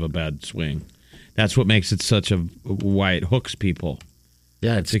when they have a bad swing. That's what makes it such a why it hooks people.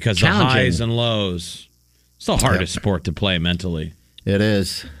 Yeah, it's Because the challenging. highs and lows. It's the hardest sport to play mentally. It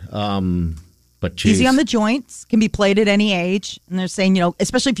is. But geez. Easy on the joints, can be played at any age. And they're saying,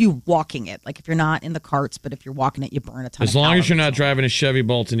 especially if you're walking it, like if you're not in the carts, but if you're walking it, you burn a ton As of long as you're not calories. driving a Chevy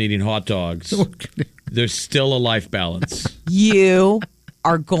Bolt and eating hot dogs, there's still a life balance. You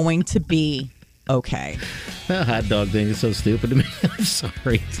are going to be okay. That hot dog thing is so stupid to me. I'm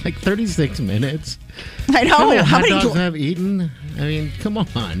sorry. It's like 36 minutes. I know. How many How hot many dogs have eaten? I mean, come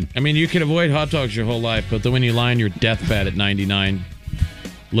on. I mean, you can avoid hot dogs your whole life, but then when you lie on your deathbed at 99,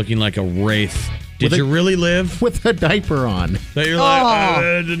 looking like a wraith, did you really live? With a diaper on. That you're like,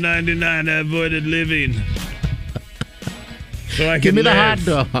 at 99, I avoided living. So I Give can me the live.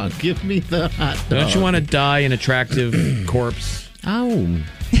 hot dog. Give me the hot dog. Don't you want to die an attractive corpse? Oh.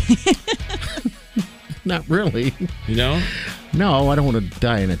 Not really. You know? No, I don't want to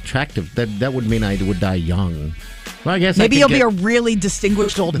die an attractive. That would mean I would die young. Well, I guess Maybe I you'll could be a really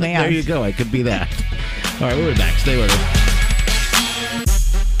distinguished old man. There you go. I could be that. All right, we'll be back. Stay with us.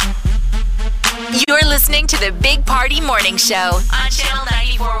 You're listening to the Big Party Morning Show on Channel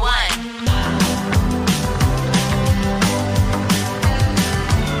 94.1.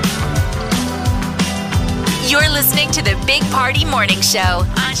 You're listening to the Big Party Morning Show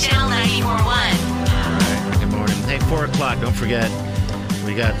on Channel 94.1. Good morning. Hey, 4 o'clock. Don't forget,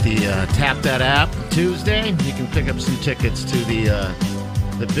 we got the Tap That App Tuesday. You can pick up some tickets to the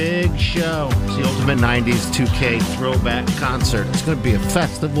big show. It's the Ultimate 90s 2K Throwback Concert. It's going to be a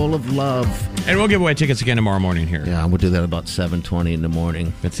festival of love. And we'll give away tickets again tomorrow morning here. Yeah, we'll do that about 7:20 in the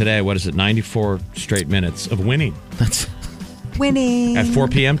morning. But today, what is it? 94 straight minutes of winning. That's Winning. At 4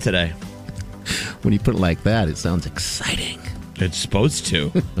 p.m. today. when you put it like that, it sounds exciting. It's supposed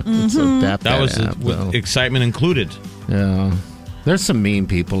to. So tap That was app, with though. excitement included. Yeah. There's some mean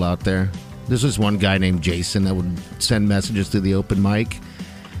people out there. There's this one guy named Jason that would send messages to the open mic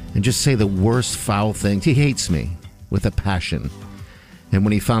and just say the worst foul things. He hates me with a passion. And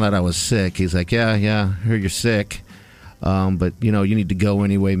when he found out I was sick, he's like, yeah, I heard you're sick. But, you need to go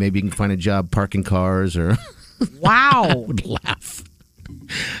anyway. Maybe you can find a job parking cars or... Wow. I would laugh.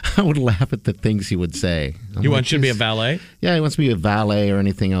 I would laugh at the things he would say. I'm You like, want you to be a valet? Yeah, he wants me to be a valet or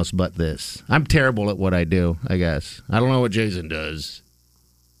anything else but this. I'm terrible at what I do, I guess. I don't know what Jason does.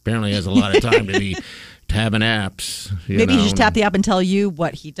 Apparently he has a lot of time to be tabbing apps. Maybe you just tap the app and tell you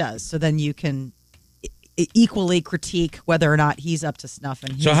what he does, so then you can equally critique whether or not he's up to snuff.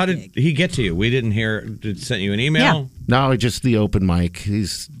 And So how did he get to you? We didn't hear. Did he send you an email? Yeah. No, just the open mic.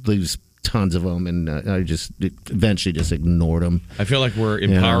 He's leaves tons of them, and I just eventually just ignored them. I feel like we're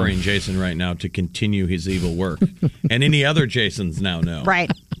empowering Jason right now to continue his evil work. And any other Jasons now know.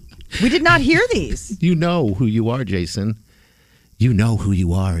 Right. We did not hear these. You know who you are, Jason. You know who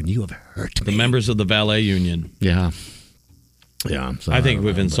you are, and you have hurt me. The members of the valet union. Yeah. Yeah. So I think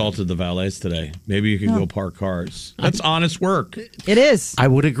we've insulted the valets today. Maybe you could go park cars. That's honest work. It is. I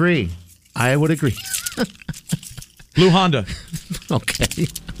would agree. Blue Honda. Okay.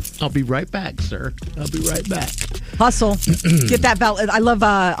 I'll be right back, sir. I'll be right back. Hustle. Get that valet. I love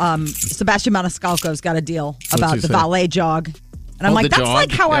Sebastian Maniscalco's got a deal about he the say? valet jog. And I'm Oh, like, the that's jog?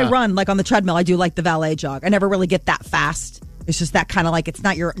 like how I Yeah. run, like on the treadmill. I do like the valet jog. I never really get that fast. It's just that kind of like, it's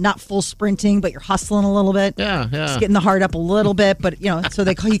not full sprinting, but you're hustling a little bit. Yeah. Just getting the heart up a little bit, but so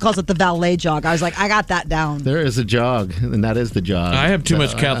he calls it the valet jog. I was like, I got that down. There is a jog, and that is the jog. I have too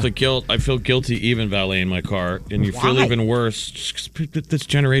much Catholic guilt. I feel guilty even valeting my car. And you feel Why? even worse. Just 'cause this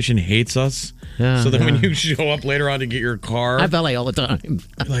generation hates us. Yeah, So then when yeah. you show up later on to get your car, I valet all the time.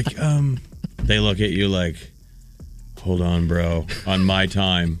 like, they look at you like, hold on, bro, on my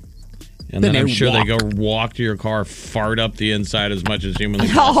time. And then Then I'm they sure they go walk. walk to your car, fart up the inside as much as humanly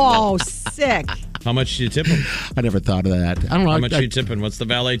possible. Oh, sick. How much do you tip them? I never thought of that. I don't know. How much I, are you tipping? What's the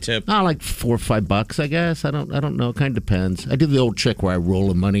valet tip? like $4 or $5, I guess. I don't know. It kind of depends. I do the old trick where I roll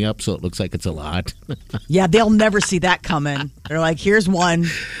the money up so it looks like it's a lot. Yeah, they'll never see that coming. They're like, here's one.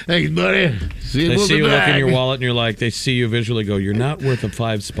 Hey, buddy. They see you look in your wallet and you're like, they see you visually go, you're not worth a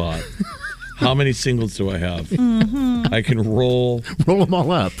 5 spot. How many singles do I have? Mm-hmm. I can roll. Roll them all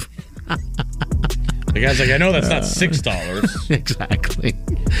up. The guy's like, I know that's not $6. Exactly.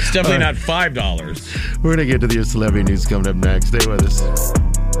 It's definitely not $5. We're going to get to the celebrity news coming up next. Stay with us.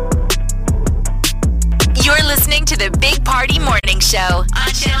 You're listening to the Big Party Morning Show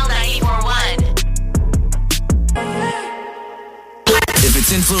on Channel 94.1. If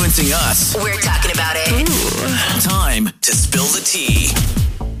it's influencing us, We're talking about it. time to spill the tea.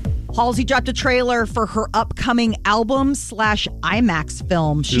 Halsey dropped a trailer for her upcoming album / IMAX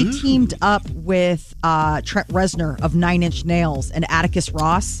film. She teamed up with Trent Reznor of Nine Inch Nails and Atticus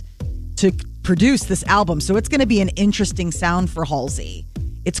Ross to produce this album. So it's going to be an interesting sound for Halsey.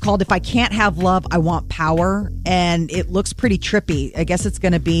 It's called If I Can't Have Love, I Want Power. And it looks pretty trippy. I guess it's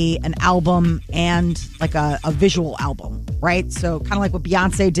going to be an album and like a visual album, right? So kind of like what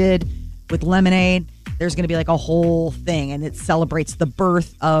Beyonce did with Lemonade. There's going to be like a whole thing, and it celebrates the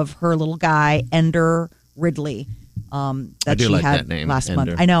birth of her little guy, Ender Ridley, that do she like had that name, last Ender.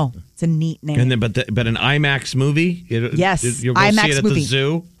 month. I know. It's a neat name. And then, but an IMAX movie? Yes, You'll go IMAX see it at movie. the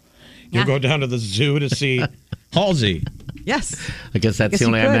zoo? You'll Yeah. go down to the zoo to see Halsey. Yes. I guess that's Guess the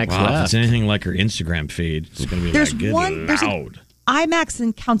only you could. IMAX Wow, if left. it's anything like her Instagram feed, it's going to be There's like good one. There's loud. IMAX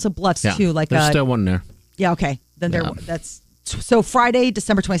in Council Bluffs Yeah, too. Like there's a, still one there. yeah. Okay. Then Yeah. that's so Friday,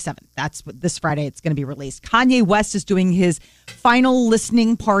 December 27th. That's what this Friday it's going to be released. Kanye West is doing his final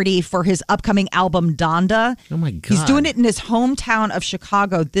listening party for his upcoming album Donda. Oh my God. He's doing it in his hometown of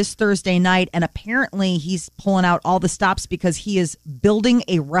Chicago this Thursday night, and apparently he's pulling out all the stops because he is building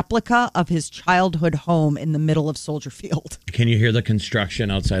a replica of his childhood home in the middle of Soldier Field. Can you hear the construction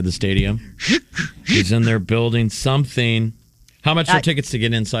outside the stadium? He's in there building something. How much are tickets to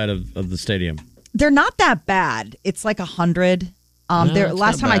get inside of the stadium? They're not that bad. It's like 100. No, There it's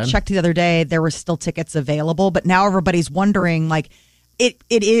last not time I bad. checked the other day, there were still tickets available, but now everybody's wondering like it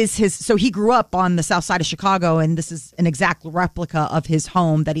is his. So he grew up on the south side of Chicago, and this is an exact replica of his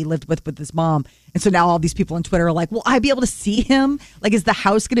home that he lived with his mom. And so now all these people on Twitter are like, "Will I be able to see him? Like, is the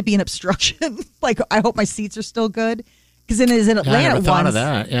house going to be an obstruction? Like, I hope my seats are still good." Because in Atlanta, I never thought once, of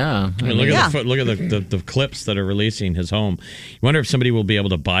that. Yeah. I mean, look Yeah. at look at the clips that are releasing his home. You wonder if somebody will be able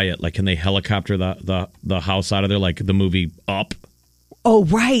to buy it. Like, can they helicopter the house out of there, like the movie Up? Oh,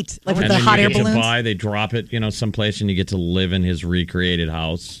 right, like with And the then hot you air get to balloons. buy, they drop it, someplace, and you get to live in his recreated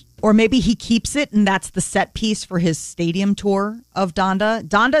house. Or maybe he keeps it and that's the set piece for his stadium tour of Donda.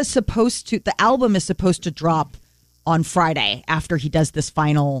 Donda is the album is supposed to drop on Friday after he does this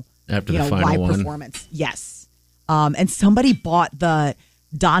final, After the final live one. performance. Yes. And somebody bought the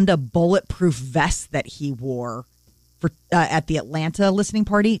Donda bulletproof vest that he wore for at the Atlanta listening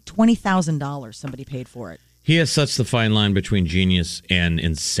party. $20,000 somebody paid for it. He has such the fine line between genius and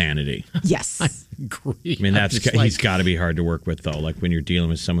insanity. Yes. Agree. I mean, Just he's got to be hard to work with, though. Like when you're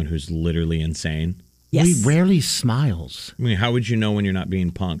dealing with someone who's literally insane. Yes. He rarely smiles. I mean, how would you know when you're not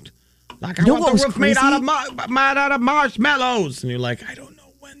being punked? Like, I You know want what the was roof made out crazy? of marshmallows, and you're like, I don't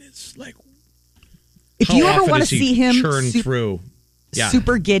know when it's like. If how you ever often want to does he see him churn through, yeah.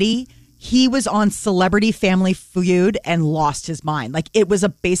 super giddy, he was on Celebrity Family Feud and lost his mind. Like it was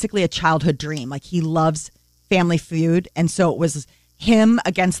basically a childhood dream. Like he loves Family Feud, and so it was him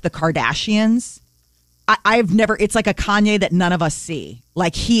against the Kardashians. I've never. It's like a Kanye that none of us see.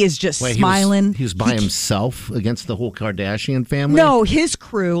 Like he is just smiling. He was by himself against the whole Kardashian family? No, his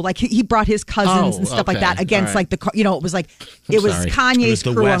crew. Like he brought his cousins Oh, and stuff like okay. that against All right. like it was like it was sorry. Kanye's It was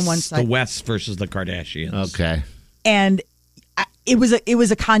the crew West, on one side. the West versus the Kardashians. Okay. And it was a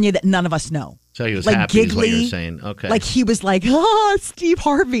Kanye that none of us know. So he was like happy is what giggly, you're saying. Okay. Like he was like, "Oh, Steve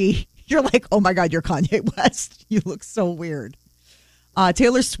Harvey." You're like, "Oh my God, you're Kanye West. You look so weird."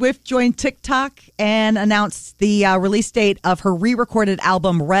 Taylor Swift joined TikTok and announced the release date of her re-recorded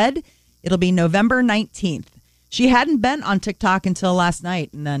album Red. It'll be November 19th. She hadn't been on TikTok until last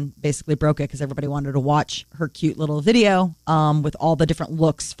night and then basically broke it because everybody wanted to watch her cute little video with all the different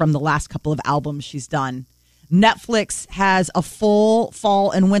looks from the last couple of albums she's done. Netflix has a full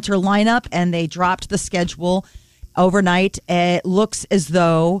fall and winter lineup, and they dropped the schedule overnight. It looks as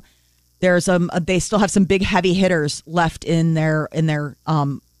though there's they still have some big heavy hitters left in their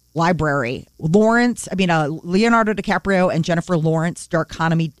library. Leonardo DiCaprio and Jennifer Lawrence, dark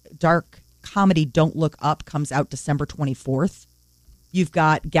comedy Don't Look Up comes out December 24th. You've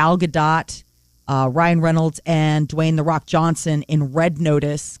got Gal Gadot, Ryan Reynolds, and Dwayne The Rock Johnson in Red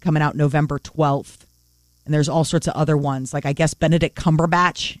Notice coming out November 12th. And there's all sorts of other ones. Like I guess Benedict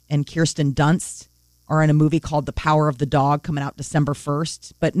Cumberbatch and Kirsten Dunst are in a movie called The Power of the Dog coming out December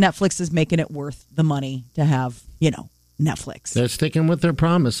 1st. But Netflix is making it worth the money to have, Netflix. They're sticking with their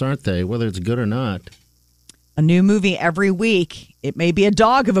promise, aren't they? Whether it's good or not. A new movie every week. It may be a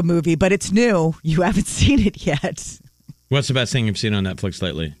dog of a movie, but it's new. You haven't seen it yet. What's the best thing you've seen on Netflix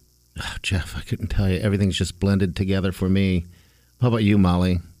lately? Oh, Jeff, I couldn't tell you. Everything's just blended together for me. How about you,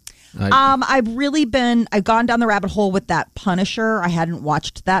 Molly? I've gone down the rabbit hole with that Punisher. I hadn't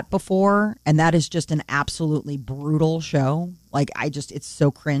watched that before, and that is just an absolutely brutal show. Like it's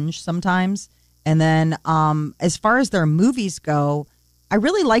so cringe sometimes. And then as far as their movies go, I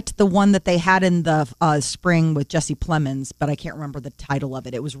really liked the one that they had in the spring with Jesse Plemons, but I can't remember the title of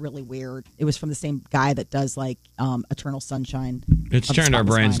it. It was really weird. It was from the same guy that does like Eternal Sunshine. It's turned our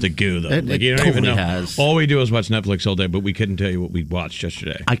brains to goo, though. It You don't even totally know. has. All we do is watch Netflix all day, but we couldn't tell you what we watched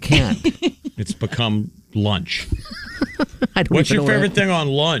yesterday. I can't. It's become lunch. I don't What's even your know favorite thing on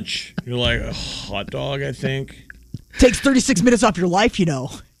lunch? You're like, hot dog, I think. Takes 36 minutes off your life, you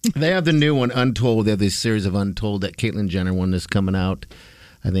know. They have the new one, Untold. They have this series of Untold, that Caitlyn Jenner one is coming out.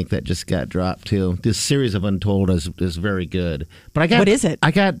 I think that just got dropped too. This series of Untold is very good. But what is it?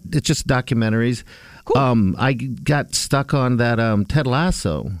 It's just documentaries. Cool. I got stuck on that Ted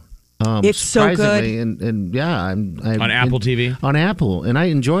Lasso. It's so good. And yeah, I'm on Apple TV? On Apple, and I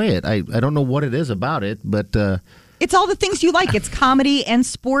enjoy it. I don't know what it is about it, but it's all the things you like. It's comedy and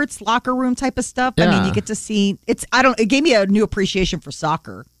sports, locker room type of stuff. I mean, you get to see. It gave me a new appreciation for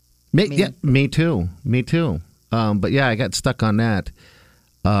soccer. Me too. But yeah, I got stuck on that.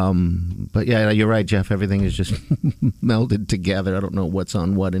 But yeah, you're right, Jeff. Everything is just melded together. I don't know what's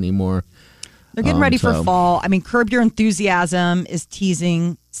on what anymore. They're getting ready for fall. I mean, Curb Your Enthusiasm is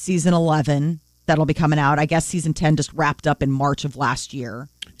teasing season 11. That'll be coming out. I guess season 10 just wrapped up in March of last year.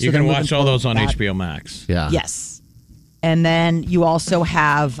 You can watch all those on HBO Max. Yeah. Yes. And then you also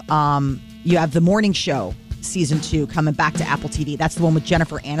have The Morning Show season 2 coming back to Apple TV. That's the one with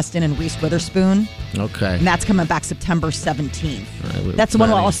Jennifer Aniston and Reese Witherspoon. Okay. And that's coming back September 17th. That's the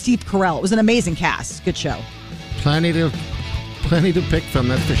one with Steve Carell. It was an amazing cast. Good show. Plenty to pick from,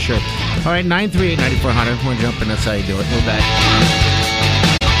 that's for sure. All right, 938-9400. We'll jump in. That's how you do it. We're back.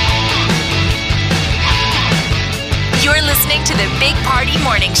 You're listening to the Big Party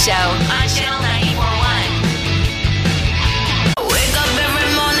Morning Show on Channel 94.1. Wake up every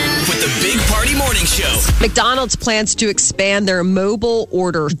morning With the Big Party Morning Show. McDonald's plans to expand their mobile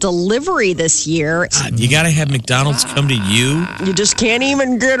order delivery this year. You got to have McDonald's come to you. You just can't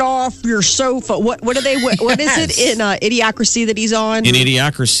even get off your sofa. What is it in Idiocracy that he's on? In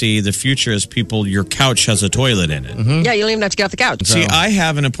Idiocracy, the future is your couch has a toilet in it. Mm-hmm. Yeah, you don't even have to get off the couch. See, I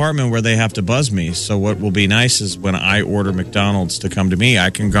have an apartment where they have to buzz me. So what will be nice is when I order McDonald's to come to me,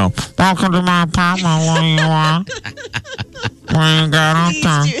 I can go, welcome to my apartment, what do you want? Why you got off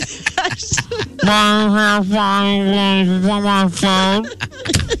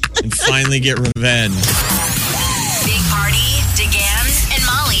and finally get revenge. Big Party, DeGan, and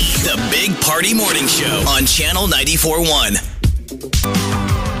Molly. The Big Party Morning Show on Channel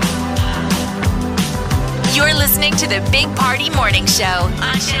 94.1. You're listening to the Big Party Morning Show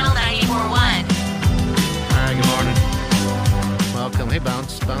on Channel 94.1. All right, good morning. Welcome. Hey,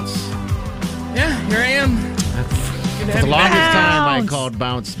 Bounce. Yeah, here I am. For the longest time, I called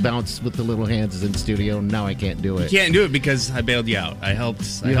Bounce with the little hands in studio. Now I can't do it. You can't do it because I bailed you out. I helped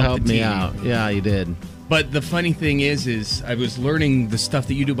helped the me team out. Yeah, you did. But the funny thing is I was learning the stuff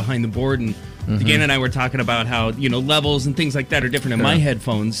that you do behind the board, and DeGan and I were talking about how levels and things like that are different in my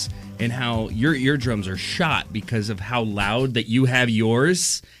headphones, and how your eardrums are shot because of how loud that you have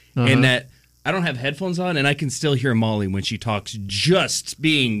yours, and that I don't have headphones on, and I can still hear Molly when she talks, just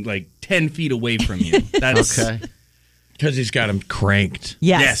being like 10 feet away from you. That's okay. Because he's got him cranked.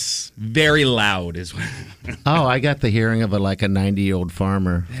 Yes. Very loud is what. Oh, I got the hearing of a 90-year-old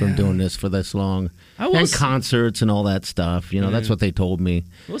farmer from doing this for this long. And concerts and all that stuff. That's what they told me.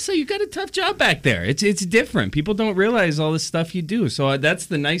 Well, so you got a tough job back there. It's different. People don't realize all the stuff you do. So that's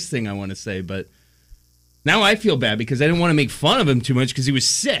the nice thing I want to say. But now I feel bad because I didn't want to make fun of him too much because he was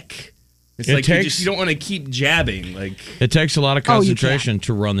sick. It's you don't want to keep jabbing. It takes a lot of concentration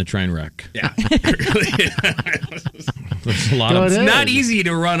to run the train wreck. Yeah. It's not easy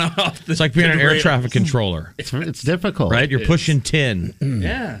to run off the It's like being an air traffic controller. It's difficult. Right? You're pushing tin.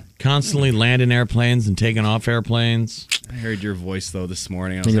 Yeah. Constantly landing airplanes and taking off airplanes. I heard your voice, though, this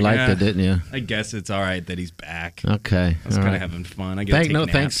morning. I was and you liked it, didn't you? I guess it's all right that he's back. Okay. I was kind of having fun. I get to take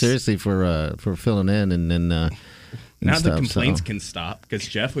naps. Thanks seriously for filling in and now stuff, the complaints can stop because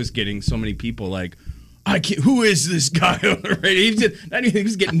Jeff was getting so many people like, I can't, who is this guy on the radio? He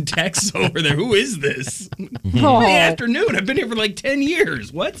was getting texts over there. Who is this? Good afternoon. I've been here for 10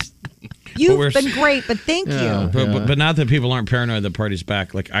 years. What? You've been great, but thank you. But not that people aren't paranoid the party's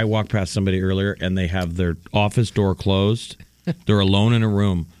back. I walked past somebody earlier and they have their office door closed. They're alone in a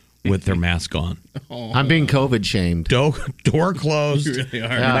room with their mask on. I'm being COVID shamed. Door closed, You really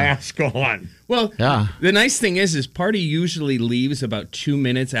are. mask on. Well, the nice thing is party usually leaves about 2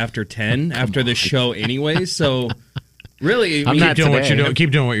 minutes after 10 after the show anyway. So really, keep doing what you're doing.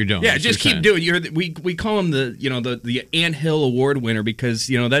 Keep doing what you're doing. Yeah, just keep doing. We call him the Ant Hill Award winner because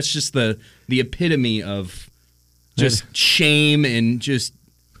that's just the epitome of just shame and just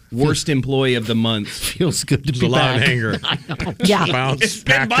worst employee of the month. Feels good to There's be a lot back. of anger. Yeah. Bounce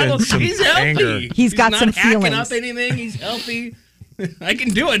Ben packed in Bible, some he's healthy. anger. He's got not some hacking feelings. up anything. He's healthy. I can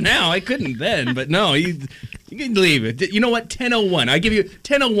do it now. I couldn't then, but no, you can leave it. You know what? 10:01. I give you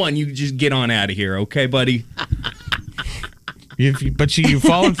 10:01. You just get on out of here, okay, buddy? You've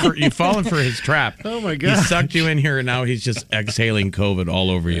fallen for his trap. Oh my God! He sucked you in here, and now he's just exhaling COVID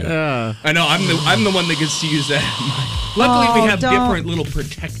all over you. I know. I'm the one that gets to use that. Luckily, we have different little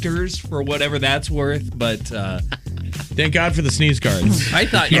protectors for whatever that's worth. But thank God for the sneeze guards. I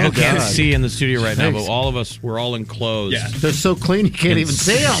thought People can't see in the studio right now, but all of us we're all enclosed. Yeah. They're so clean you can't even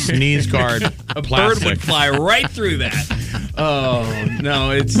see them. Sneeze guard. a plastic. bird would fly right through that. Oh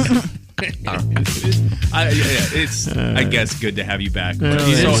no, it's. It's I guess good to have you back. But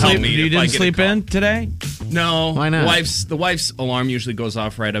You didn't so help sleep, me you if I didn't get a sleep call. in today? No. Why not? The wife's alarm usually goes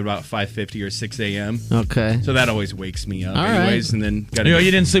off right at about 5:50 or 6 a.m. Okay. So that always wakes me up All anyways. right. And then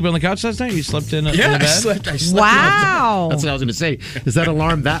You didn't sleep on the couch last night? You slept in, in the I bed? slept. Wow. That's what I was going to say. Is that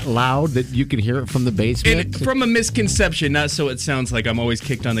alarm that loud that you can hear it from the basement? From a misconception, not so it sounds like I'm always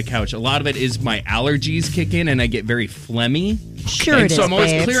kicked on the couch. A lot of it is my allergies kick in and I get very phlegmy. Sure and it so is, I'm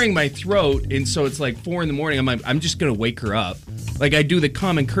always babes. clearing my throat, and so it's like 4 a.m. I'm like, I'm just gonna wake her up. Like I do the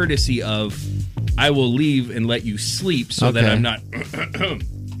common courtesy of, I will leave and let you sleep so that Okay. I'm not.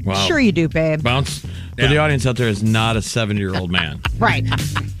 Wow. Sure you do, babe. Bounce. For the audience out there is not a 70-year-old man. Right.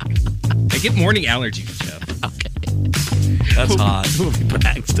 I get morning allergies, Jeff. That's hot. We'll be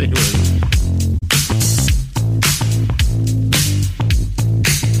back. Stay with us.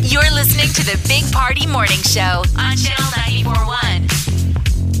 You're listening to the Big Party Morning Show on Channel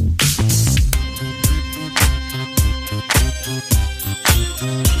 94.1.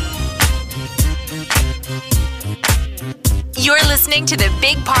 You're listening to the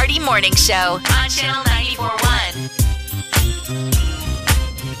Big Party Morning Show on Channel 94.1.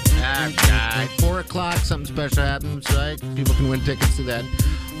 All right. 4 o'clock, something special happens, right? People can win tickets to that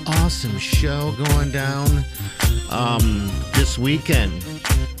awesome show going down this weekend.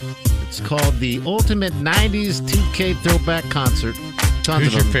 It's called the Ultimate 90s 2K Throwback Concert. Tons Who's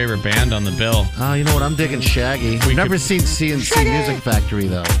of your them. favorite band on the bill? Oh, you know what? I'm digging Shaggy. We've never seen CNC Music Factory,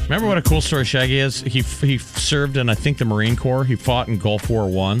 though. Remember what a cool story Shaggy is? He served in, I think, the Marine Corps. He fought in Gulf War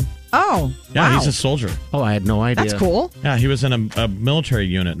I. Oh, Yeah, wow. he's a soldier. Oh, I had no idea. That's cool. Yeah, he was in a military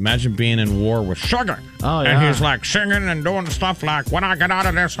unit. Imagine being in war with Sugar. Oh, And yeah. he's like singing and doing stuff like, when I get out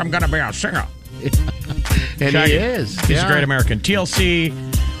of this, I'm going to be a singer. And Shaggy. he is. He's yeah. a great American. TLC,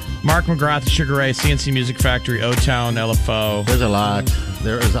 Mark McGrath, Sugar Ray, CNC Music Factory, O-Town, LFO. There's a lot.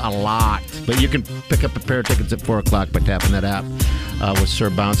 There is a lot. But you can pick up a pair of tickets at 4 o'clock by tapping that app with Sir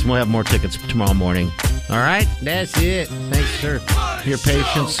Bounce. And we'll have more tickets tomorrow morning. All right? That's it. Thanks, sir, for your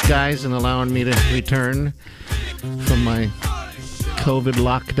patience, guys, and allowing me to return from my COVID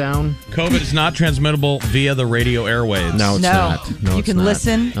lockdown. COVID is not transmittable via the radio airwaves. No, it's not. No, you it's can not.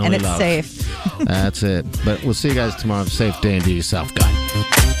 listen, and Only it's love. safe. That's it. But we'll see you guys tomorrow. Have a safe day and do yourself good.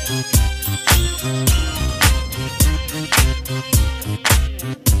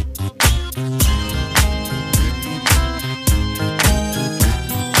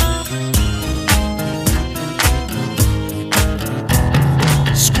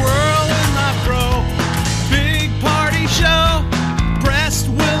 Squirrel in my fro, big party show. Breast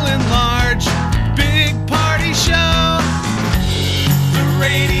will enlarge, big party show. The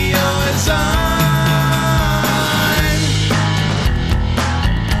radio is on.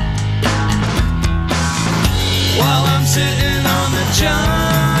 While I'm sitting on the john.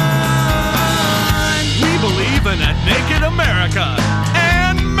 We believe in a naked America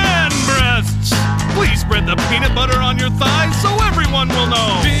and man breasts. Please spread the peanut butter on your thighs so everyone will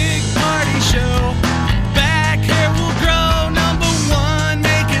know. Big party show. Back hair will grow. Number one,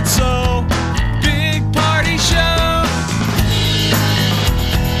 make it so. Big party show.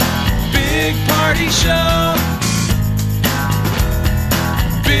 Big party show.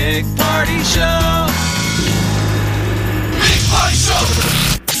 Big party show. Big party show.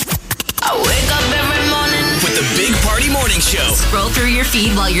 I wake up every morning With the Big Party Morning Show. Scroll through your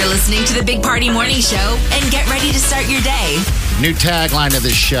feed while you're listening to the Big Party Morning Show and get ready to start your day. New tagline of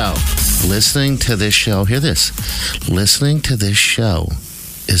this show. Listening to this show. Hear this. Listening to this show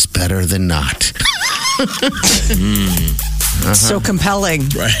is better than not. So compelling.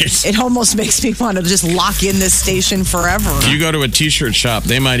 Right. It almost makes me want to just lock in this station forever. You go to a t-shirt shop,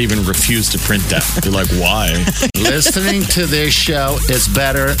 they might even refuse to print that. You're like, why? Listening to this show is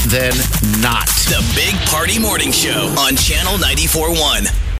better than not. The Big Party Morning Show on Channel 94.1.